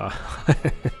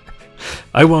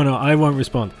 I won't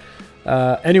respond.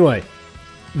 Anyway,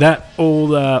 that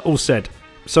all said.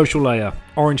 Social Layer,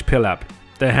 Orange Pill app,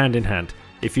 they're hand in hand.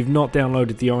 If you've not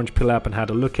downloaded the Orange Pill app and had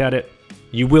a look at it,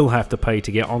 you will have to pay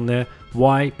to get on there.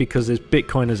 Why? Because there's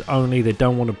Bitcoiners only. They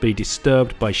don't want to be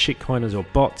disturbed by shitcoiners or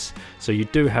bots. So you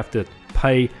do have to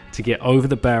pay to get over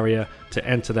the barrier to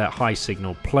enter that high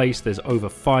signal place. There's over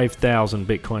 5,000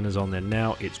 Bitcoiners on there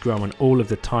now. It's growing all of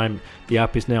the time. The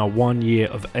app is now 1 year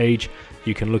of age.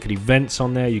 You can look at events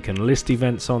on there. You can list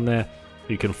events on there.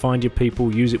 You can find your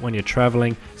people, use it when you're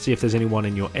traveling, see if there's anyone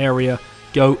in your area.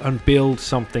 Go and build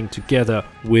something together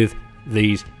with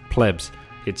these plebs.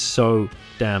 It's so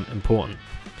damn important.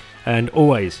 And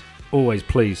always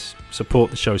please support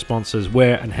the show sponsors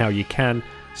where and how you can.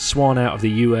 Swan out of the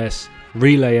US,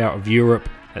 Relay out of Europe,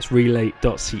 that's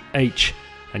relay.ch,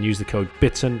 and use the code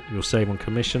BITTEN, you'll save on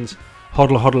commissions.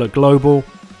 Hodler Global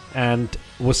and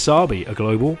Wasabi are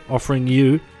global, offering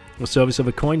you the service of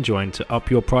a CoinJoin to up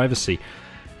your privacy.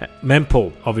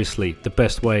 Mempool, obviously the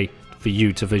best way for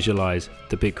you to visualize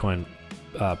the Bitcoin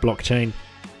blockchain.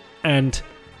 And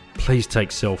please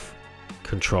take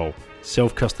self-control.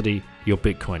 Self-custody your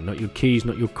Bitcoin, not your keys,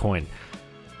 not your coin.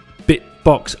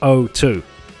 Bitbox02.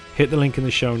 Hit the link in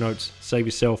the show notes. Save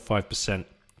yourself 5%.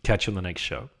 Catch you on the next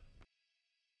show.